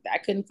packed I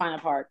couldn't find a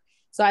park.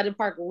 So I had to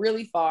park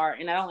really far,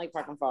 and I don't like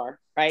parking far,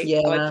 right?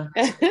 I like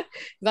Yeah. because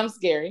I'm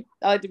scary.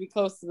 I like to be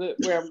close to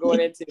where I'm going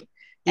into.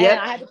 And Yep.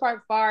 I had to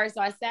park far,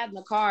 so I sat in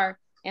the car,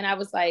 and I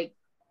was like,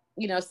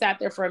 sat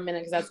there for a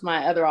minute because that's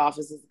my other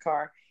office is the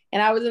car.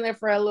 And I was in there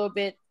for a little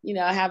bit,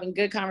 having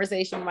good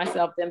conversation with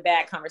myself, then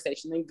bad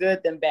conversation, then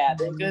good, then bad,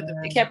 then good.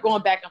 It kept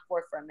going back and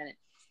forth for a minute.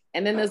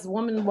 And then this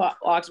woman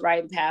walks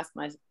right past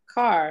my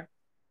car,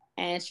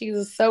 and she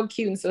was so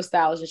cute and so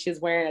stylish, and she was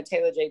wearing a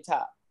Taylor J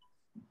top.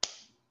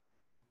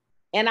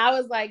 And I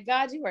was like,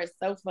 God, you are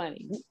so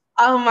funny.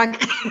 Oh my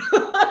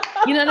God.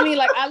 You know what I mean?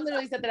 Like, I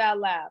literally said that out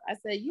loud. I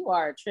said, you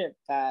are a trip,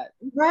 God.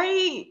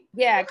 Right.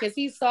 Yeah, because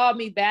he saw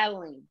me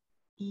battling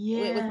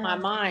with my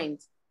Yeah.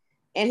 mind.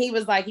 And he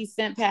was like, he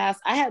sent past.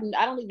 I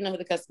don't even know who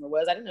the customer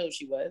was. I didn't know who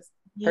she was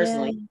Yeah.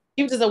 personally.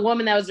 She was just a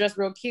woman that was dressed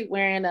real cute, she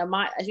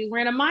was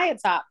wearing a Maya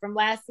top from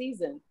last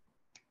season.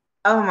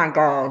 Oh my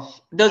gosh.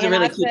 Those are And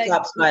really I cute said,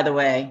 tops, by the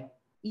way.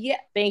 yeah,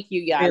 thank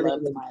you. Yeah, I Really, love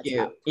the really Maya cute.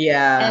 top. And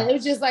Yeah. it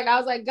was just like, I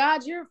was like,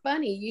 God, you're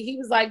funny. He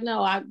was like,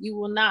 no, you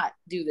will not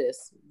do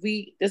this.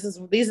 These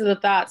are the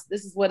thoughts.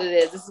 This is what it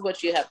is. This is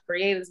what you have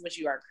created. This is what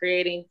you are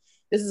creating.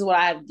 This is what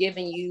I have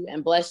given you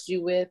and blessed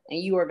you with. And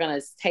you are going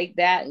to take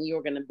that and you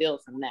are going to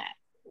build from that.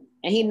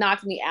 And he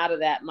knocked me out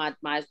of that, my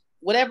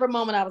whatever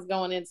moment I was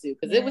going into.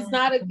 Because Yeah.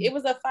 it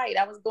was a fight.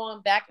 I was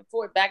going back and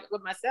forth, back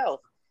with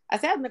myself. I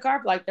sat in the car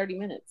for like 30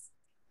 minutes.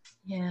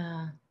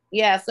 Yeah.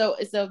 Yeah, so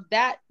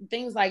that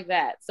things like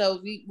that. So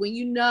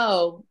when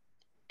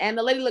and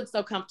the lady looked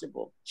so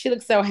comfortable. She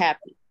looked so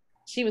happy.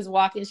 She was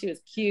walking. She was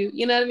cute.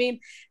 You know what I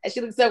mean? And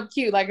she looked so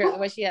cute, like the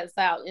way she had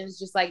style. And it's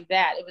just like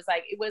that. It was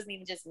like it wasn't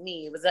even just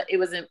me.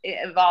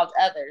 It involved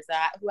others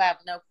who I have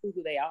no clue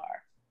who they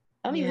are.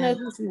 I don't even Yeah. know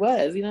who she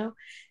was.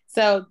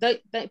 So the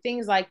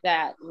things like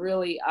that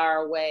really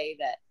are a way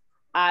that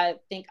I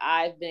think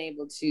I've been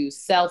able to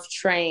self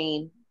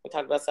train. We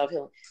talked about self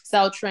healing.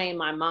 Self train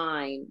my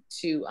mind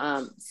to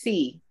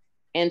see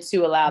and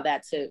to allow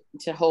that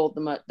to hold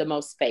the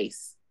most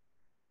space.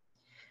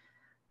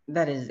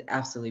 That is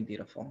absolutely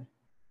beautiful.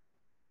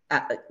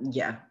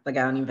 Yeah. Like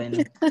I don't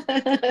even.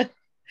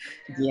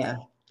 Yeah.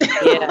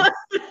 Yeah,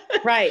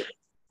 right.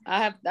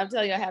 I'm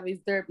telling you, I have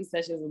these therapy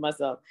sessions with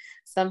myself.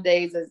 Some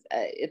days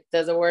it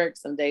doesn't work.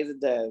 Some days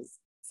it does.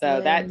 So Yeah.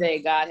 that day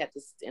God had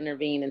to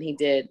intervene, and he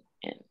did.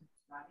 And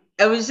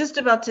I was just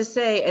about to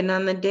say, and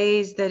on the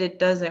days that it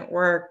doesn't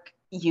work,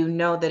 you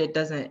know that it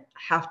doesn't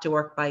have to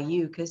work by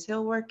you because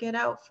he'll work it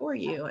out for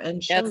you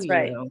and show that's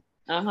right. you.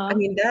 I Uh-huh.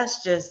 mean,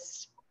 that's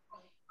just,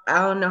 I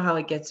don't know how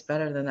it gets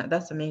better than that.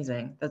 That's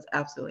amazing. That's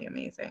absolutely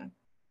amazing.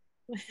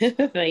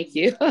 Thank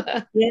you.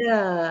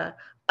 Yeah.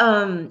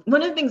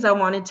 One of the things I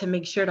wanted to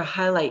make sure to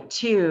highlight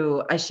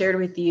too, I shared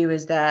with you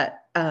is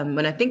that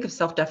when I think of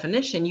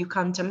self-definition, you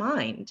come to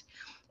mind.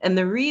 And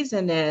the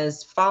reason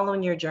is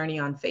following your journey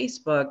on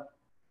Facebook,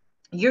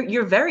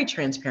 you're very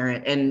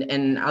transparent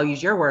and I'll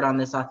use your word on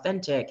this,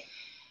 authentic.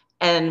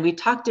 And we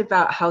talked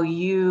about how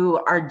you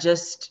are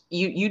just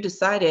you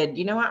decided,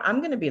 you know what, I'm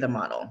going to be the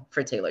model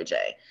for Taylor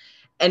J.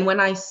 And when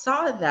I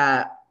saw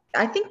that,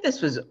 I think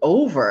this was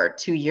over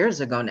 2 years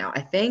ago now,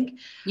 I think.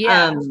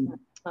 Yeah. Um,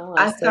 Oh,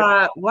 I so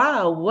thought,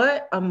 wow,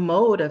 what a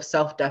mode of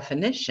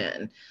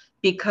self-definition.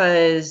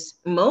 Because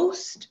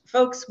most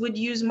folks would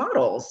use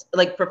models,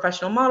 like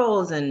professional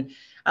models, and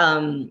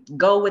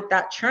go with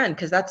that trend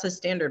because that's a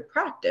standard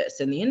practice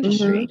in the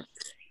industry. mm-hmm.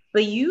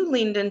 But you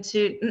leaned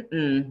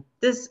into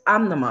this,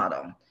 I'm the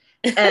model.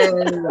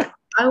 And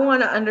I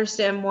want to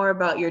understand more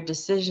about your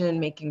decision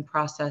making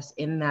process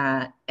in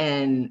that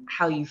and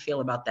how you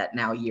feel about that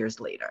now, years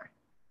later.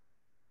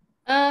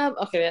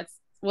 Okay, that's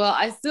well,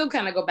 I still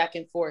kind of go back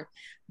and forth.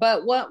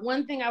 But what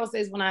one thing I would say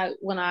is when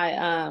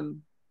I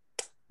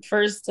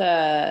first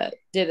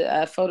did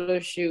a photo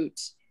shoot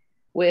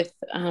with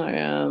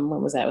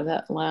what was that? Was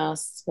that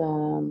last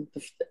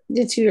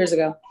did 2 years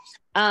ago?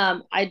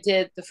 I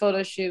did the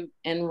photo shoot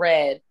in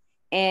red,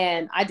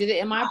 and I did it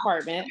in my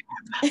apartment.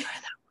 You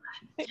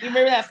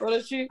remember that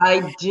photo shoot?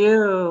 I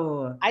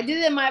do. I did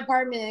it in my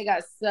apartment, and it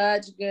got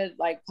such good,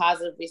 like,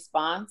 positive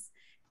response.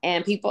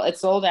 and people, it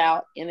sold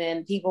out. And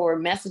then people were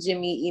messaging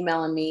me,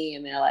 emailing me,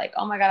 and they're like,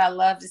 oh my God, I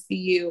love to see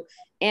you.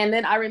 And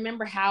then I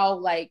remember how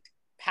like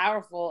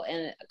powerful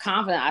and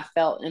confident I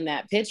felt in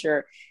that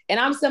picture. And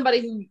I'm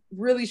somebody who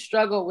really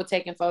struggled with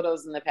taking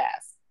photos in the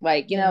past.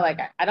 Like, you know, like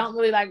I don't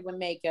really like with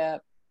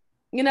makeup,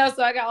 you know,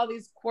 so I got all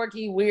these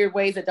quirky, weird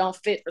ways that don't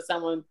fit for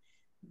someone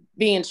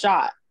being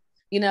shot,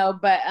 you know,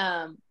 but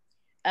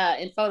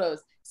in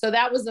photos. So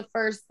that was the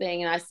first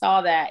thing. And I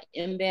saw that.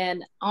 And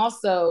then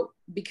also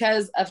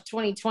because of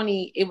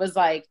 2020, it was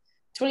like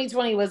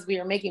 2020 was we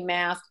were making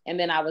masks. And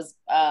then I was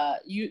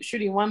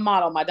shooting one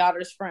model, my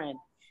daughter's friend.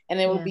 And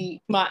it would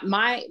be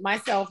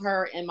myself,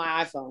 her, and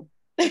my iPhone.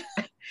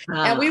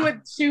 And we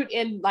would shoot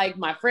in like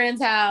my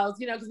friend's house,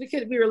 you know,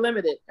 because we were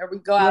limited, or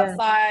we'd go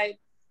outside.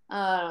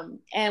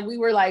 And we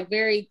were like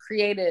very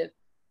creative.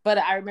 But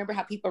I remember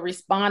how people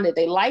responded.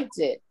 They liked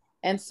it.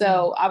 And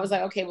so I was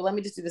like, okay, well, let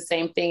me just do the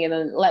same thing. And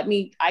then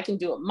I can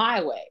do it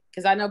my way.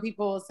 Because I know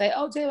people will say,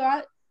 oh,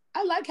 Taylor,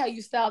 I like how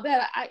you styled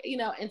that. You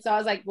know, and so I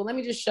was like, well, let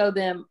me just show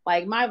them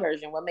like my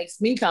version, what makes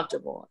me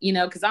comfortable, you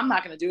know, because I'm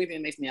not going to do anything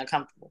that makes me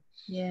uncomfortable.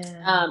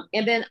 Yeah.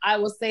 And then I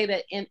will say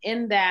that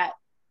in that,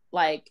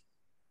 like,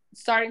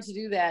 starting to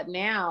do that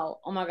now,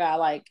 oh my God,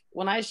 like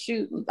when I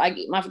shoot, like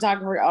my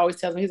photographer always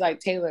tells me, he's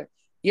like, Taylor,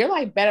 you're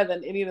like better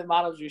than any of the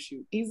models you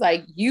shoot. He's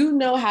like, you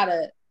know how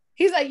to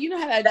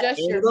adjust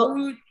your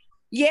mood.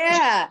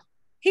 Yeah.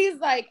 He's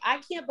like,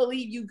 I can't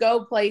believe you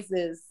go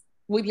places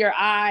with your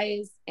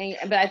eyes.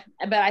 But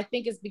I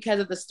think it's because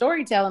of the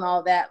storytelling and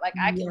all that. Like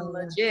I can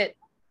legit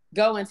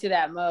go into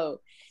that mode.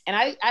 And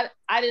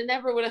I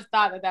never would have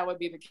thought that would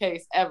be the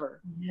case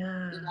ever.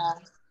 Yeah. You know?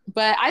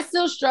 But I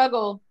still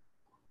struggle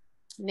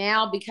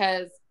now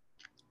because,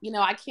 you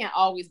know, I can't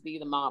always be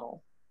the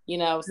model, you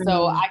know?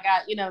 So I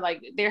got, you know,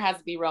 like there has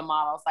to be real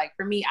models. Like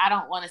for me, I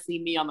don't want to see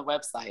me on the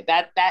website.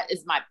 That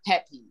is my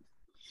pet peeve.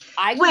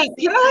 Wait,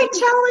 can I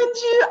challenge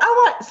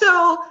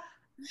you?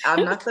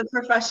 I'm not the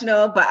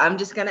professional, but I'm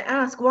just going to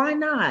ask, why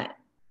not?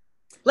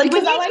 Like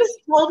because when you just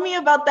told me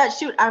about that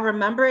shoot, I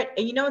remember it.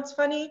 And you know, what's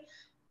funny?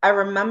 I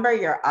remember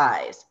your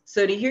eyes.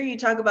 So to hear you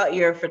talk about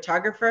your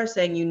photographer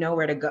saying, you know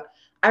where to go.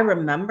 I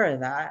remember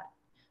that.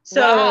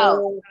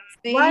 So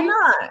why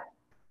not?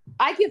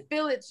 I can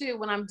feel it too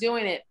when I'm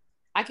doing it.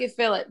 I can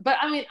feel it. But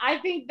I mean, I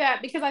think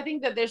that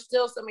there's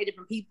still so many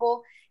different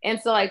people. And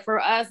so like for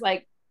us,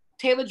 like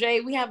Taylor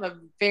J, we have a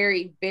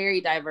very,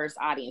 very diverse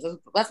audience.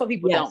 That's what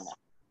people don't know.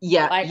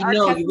 Yeah, like you our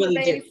know, customer you really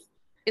base do.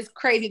 is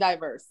crazy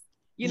diverse.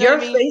 You know your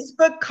what I mean?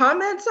 Facebook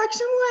comment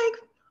section, like,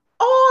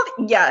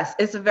 oh yes,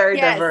 it's very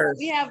diverse.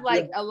 We have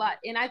like a lot.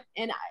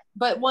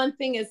 But one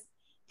thing is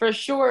for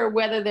sure,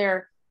 whether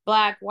they're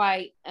Black,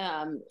 white,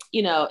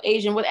 you know,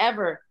 Asian,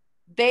 whatever,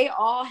 they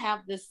all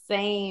have the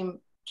same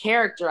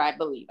character. I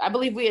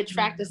believe we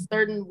attract a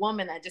certain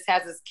woman that just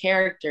has this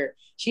character.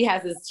 She's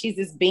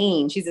this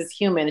being, she's this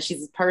human, she's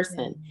this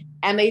person,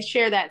 and they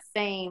share that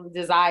same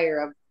desire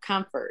of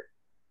comfort,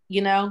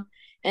 you know,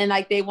 and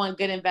like they want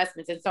good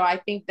investments. And so I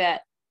think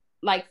that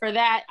like for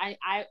that,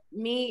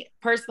 me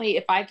personally,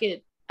 if I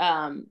could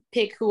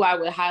pick who I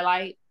would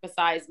highlight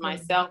besides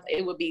myself,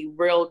 it would be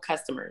real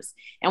customers.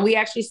 And we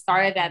actually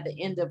started at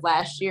the end of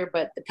last year,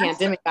 but the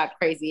pandemic got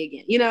crazy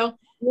again, you know?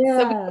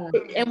 Yeah.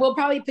 And we'll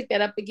probably pick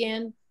that up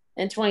again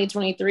in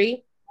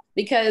 2023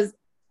 because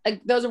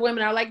those are women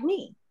that are like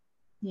me.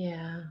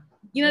 Yeah.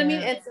 You know what I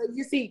mean? And so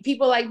you see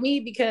people like me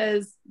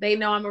because they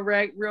know I'm a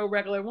real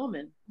regular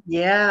woman.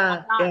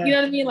 Yeah. You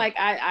know what I mean? Like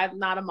I'm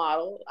not a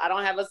model. I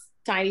don't have a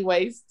tiny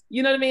waist.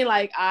 You know what I mean?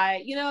 Like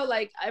you know,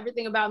 like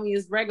everything about me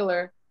is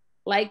regular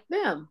like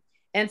them.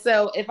 And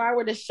so if I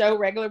were to show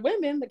regular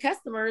women, the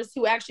customers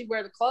who actually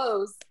wear the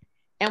clothes,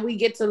 and we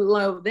get to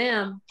know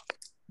them,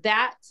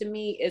 that to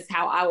me is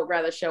how I would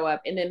rather show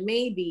up. And then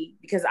maybe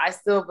because I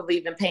still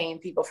believe in paying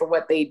people for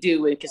what they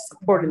do and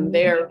supporting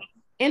their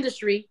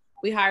industry,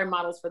 we hire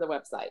models for the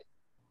website.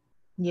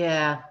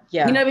 Yeah.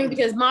 Yeah. You know what I mean?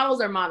 Because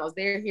models are models.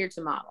 They're here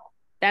to model.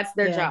 That's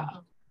their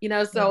job. You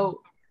know,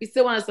 so we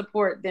still want to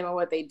support them and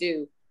what they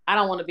do. I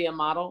don't want to be a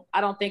model.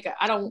 I'm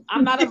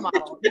not a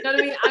model. You know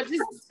what I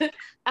mean?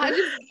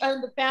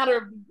 I'm the founder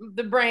of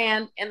the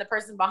brand and the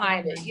person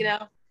behind it, you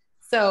know?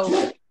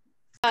 So,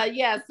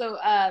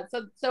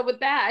 so with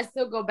that, I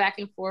still go back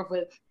and forth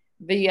with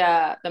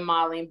the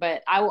modeling,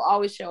 but I will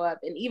always show up.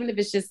 And even if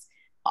it's just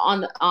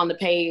on the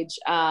page,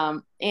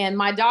 and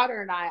my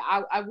daughter and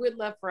I would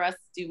love for us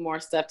to do more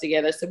stuff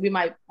together. So we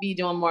might be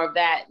doing more of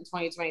that in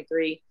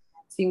 2023.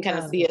 So you can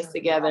kind of see us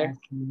together.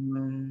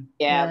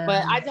 Yeah,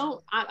 but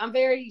I'm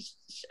very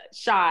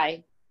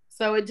shy.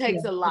 So it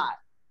takes a lot.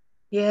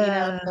 Yeah. You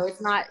know, so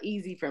it's not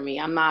easy for me.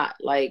 I'm not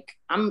like,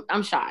 I'm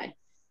shy,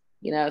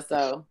 you know,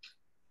 so.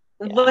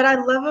 Yeah. What I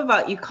love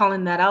about you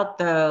calling that out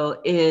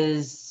though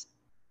is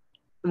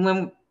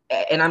and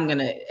I'm going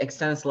to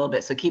extend this a little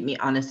bit, so keep me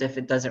honest if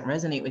it doesn't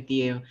resonate with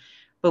you.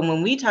 But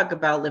when we talk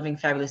about living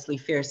fabulously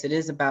fierce, it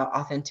is about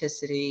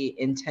authenticity,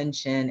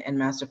 intention, and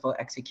masterful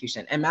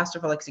execution. And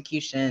masterful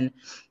execution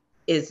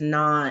is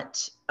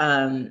not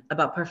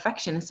about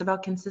perfection. It's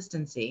about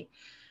consistency.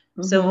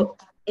 So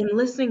in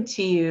listening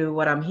to you,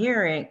 what I'm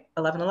hearing,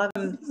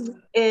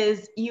 1111,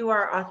 is you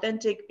are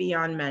authentic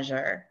beyond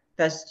measure.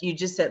 That's, you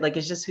just said, like,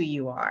 it's just who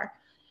you are.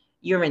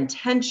 You're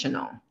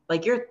intentional,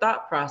 like your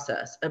thought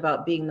process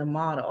about being the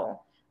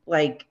model,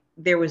 like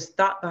there was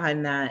thought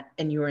behind that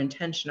and you were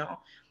intentional.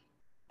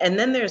 And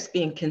then there's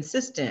being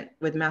consistent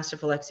with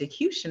masterful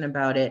execution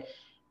about it.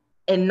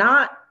 And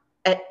not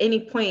at any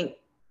point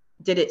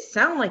did it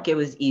sound like it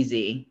was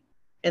easy.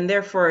 And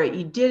therefore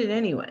you did it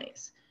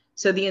anyways.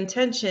 So the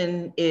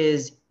intention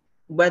is,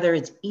 whether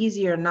it's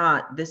easy or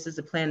not, this is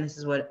a plan. This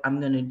is what I'm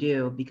going to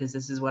do because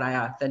this is what I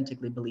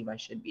authentically believe I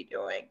should be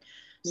doing.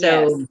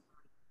 Yes. So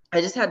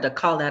I just had to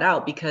call that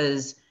out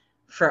because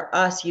for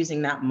us,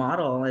 using that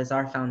model as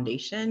our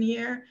foundation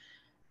here,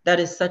 that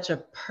is such a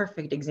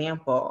perfect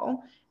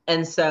example.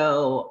 And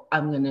so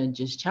I'm going to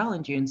just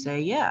challenge you and say,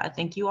 yeah, I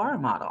think you are a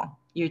model.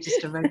 You're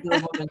just a regular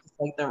woman, just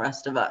like the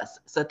rest of us.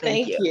 So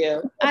thank Thank you.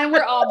 you. And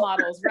we're all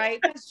models, right?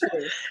 That's true.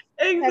 That's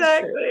true.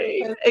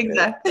 Exactly. That's true.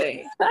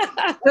 Exactly.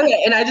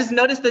 Okay. And I just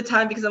noticed the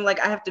time because I'm like,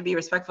 I have to be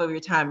respectful of your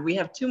time. We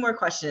have two more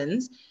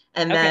questions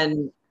and Okay.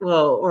 then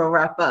we'll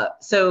wrap up.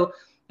 So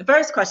the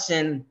first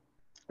question,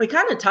 we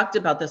kind of talked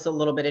about this a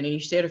little bit and you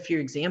shared a few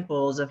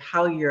examples of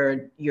how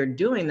you're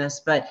doing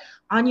this, but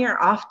on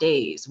your off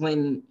days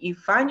when you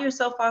find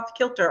yourself off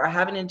kilter or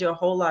having to do a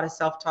whole lot of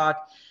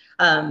self-talk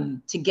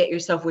to get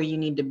yourself where you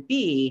need to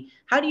be,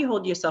 how do you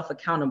hold yourself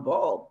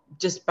accountable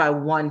just by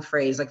one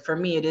phrase? Like for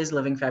me, it is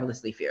living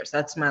fabulously fierce.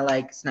 That's my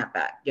like snap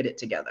back, get it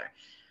together.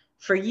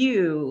 For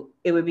you,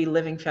 it would be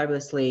living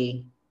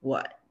fabulously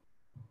what?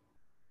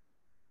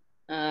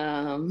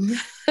 Um,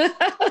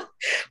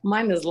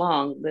 mine is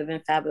long, living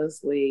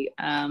fabulously.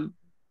 Can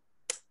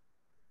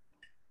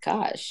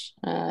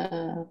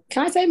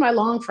I say my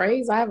long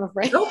phrase? I have a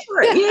phrase. Go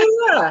for it.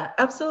 Yeah,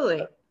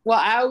 absolutely. Well,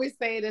 I always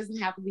say it doesn't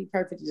have to be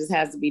perfect; it just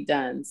has to be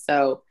done.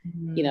 So,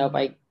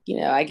 Mm,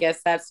 I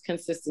guess that's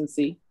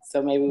consistency.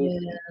 So maybe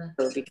yeah.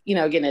 we'll be,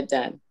 getting it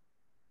done.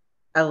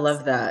 I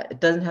love that. It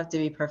doesn't have to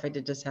be perfect,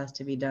 it just has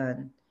to be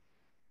done.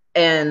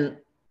 And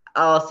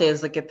all I'll say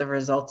is look at the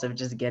results of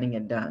just getting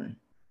it done.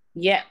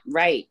 Yeah,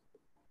 right.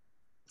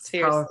 It's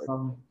Seriously.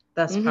 powerful.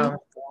 That's Mm-hmm.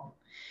 powerful.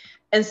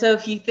 And so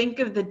if you think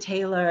of the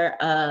Taylor,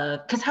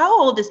 because how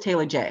old is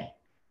Taylor J?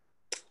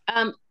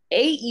 8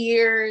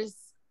 years.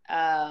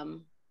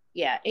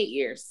 Yeah, 8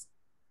 years.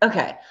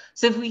 Okay.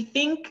 So if we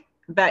think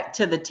back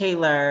to the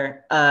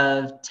Taylor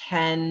of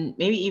 10,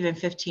 maybe even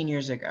 15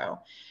 years ago,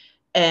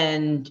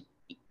 and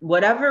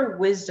whatever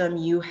wisdom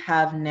you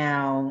have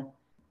now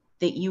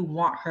that you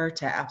want her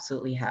to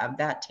absolutely have,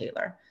 that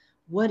Taylor,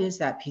 what is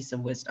that piece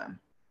of wisdom?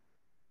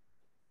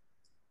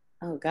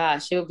 Oh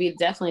gosh, it would be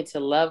definitely to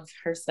love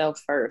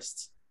herself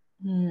first.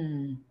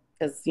 Hmm.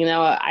 Because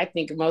I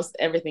think most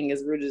everything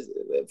is rooted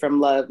from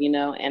love,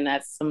 and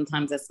that's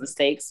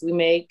mistakes we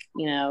make,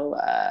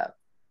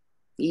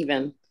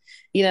 even,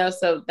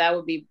 so that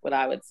would be what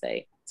I would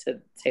say to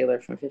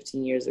Taylor from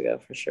 15 years ago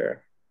for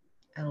sure.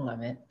 I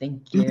love it.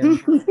 Thank you.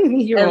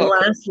 You're And welcome.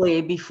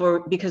 lastly,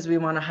 because we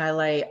want to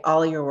highlight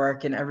all your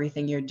work and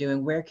everything you're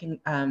doing, where can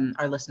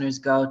our listeners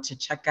go to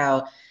check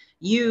out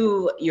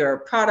you, your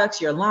products,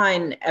 your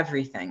line,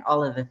 everything,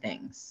 all of the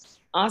things?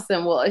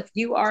 Awesome. Well, if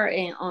you are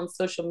on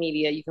social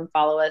media, you can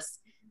follow us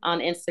on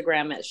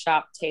Instagram at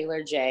Shop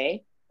Taylor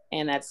J,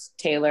 and that's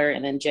Taylor,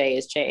 and then J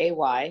is Jay.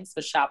 So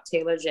Shop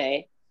Taylor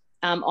J.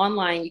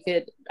 Online, you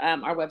could.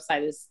 Our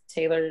website is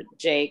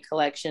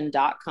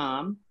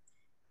taylorjcollection.com.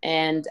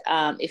 And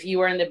if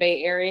you are in the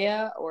Bay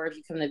Area or if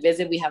you come to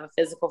visit, we have a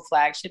physical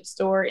flagship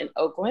store in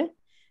Oakland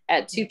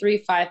at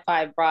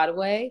 2355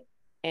 Broadway.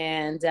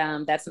 And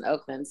that's in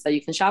Oakland. So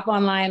you can shop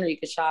online or you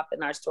can shop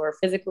in our store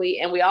physically.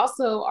 And we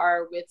also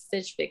are with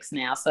Stitch Fix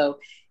now. So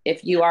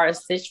if you are a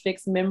Stitch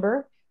Fix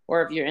member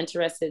or if you're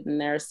interested in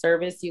their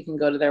service, you can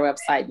go to their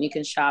website and you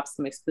can shop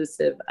some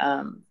exclusive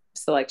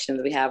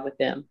selections we have with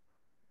them.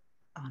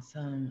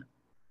 Awesome.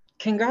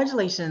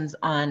 Congratulations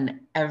on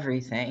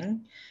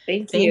everything.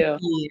 Thank Thank you.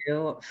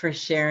 you for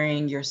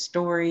sharing your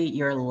story,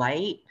 your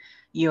light,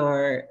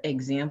 your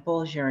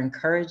examples, your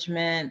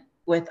encouragement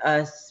with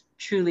us.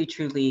 Truly,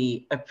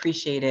 truly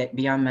appreciate it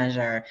beyond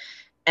measure.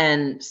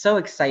 And so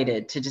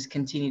excited to just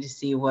continue to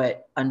see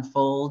what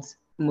unfolds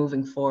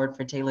moving forward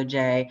for Taylor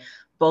J,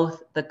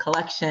 both the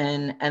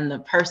collection and the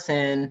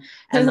person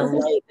and the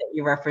light that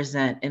you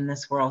represent in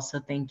this world. So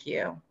thank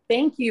you.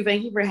 Thank you.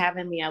 Thank you for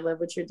having me. I love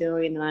what you're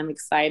doing and I'm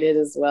excited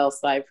as well.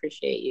 So I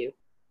appreciate you.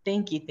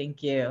 Thank you.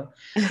 Thank you.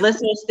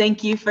 Listeners,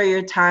 thank you for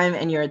your time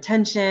and your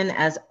attention.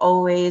 As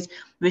always,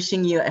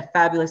 wishing you a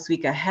fabulous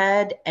week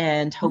ahead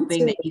and You hoping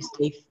too. that you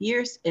stay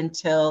fierce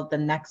until the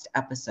next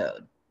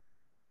episode.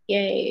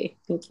 Yay.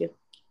 Thank you.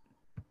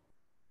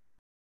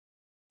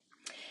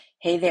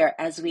 Hey there,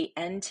 as we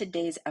end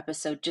today's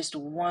episode, just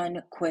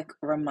one quick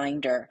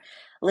reminder.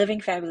 Living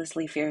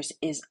Fabulously Fierce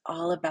is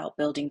all about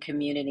building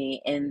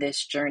community in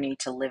this journey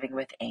to living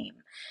with AIM.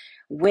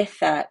 With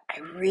that, I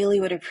really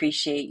would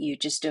appreciate you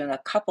just doing a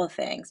couple of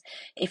things.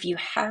 If you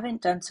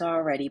haven't done so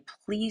already,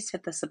 please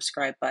hit the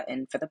subscribe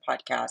button for the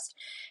podcast.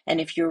 And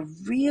if you're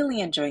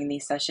really enjoying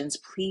these sessions,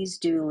 please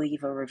do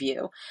leave a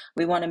review.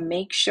 We want to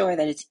make sure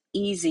that it's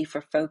easy for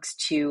folks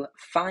to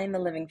find the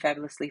Living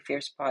Fabulously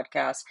Fierce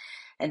podcast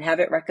and have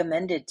it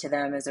recommended to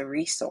them as a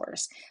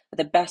resource. But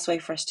the best way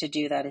for us to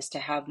do that is to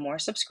have more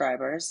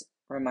subscribers.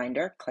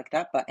 Reminder, click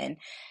that button,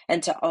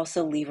 and to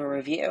also leave a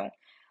review.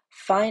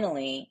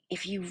 Finally,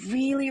 if you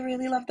really,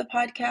 really love the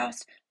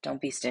podcast,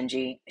 don't be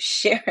stingy.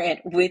 Share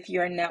it with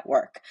your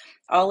network.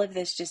 All of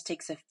this just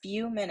takes a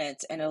few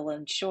minutes and it'll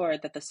ensure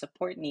that the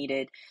support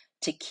needed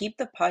to keep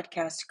the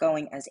podcast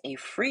going as a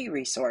free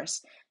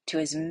resource to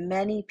as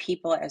many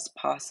people as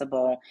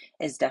possible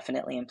is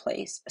definitely in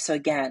place. So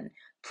again,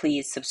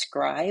 please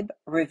subscribe,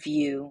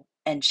 review,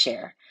 and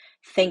share.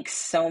 Thanks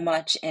so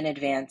much in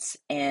advance,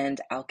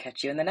 and I'll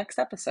catch you in the next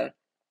episode.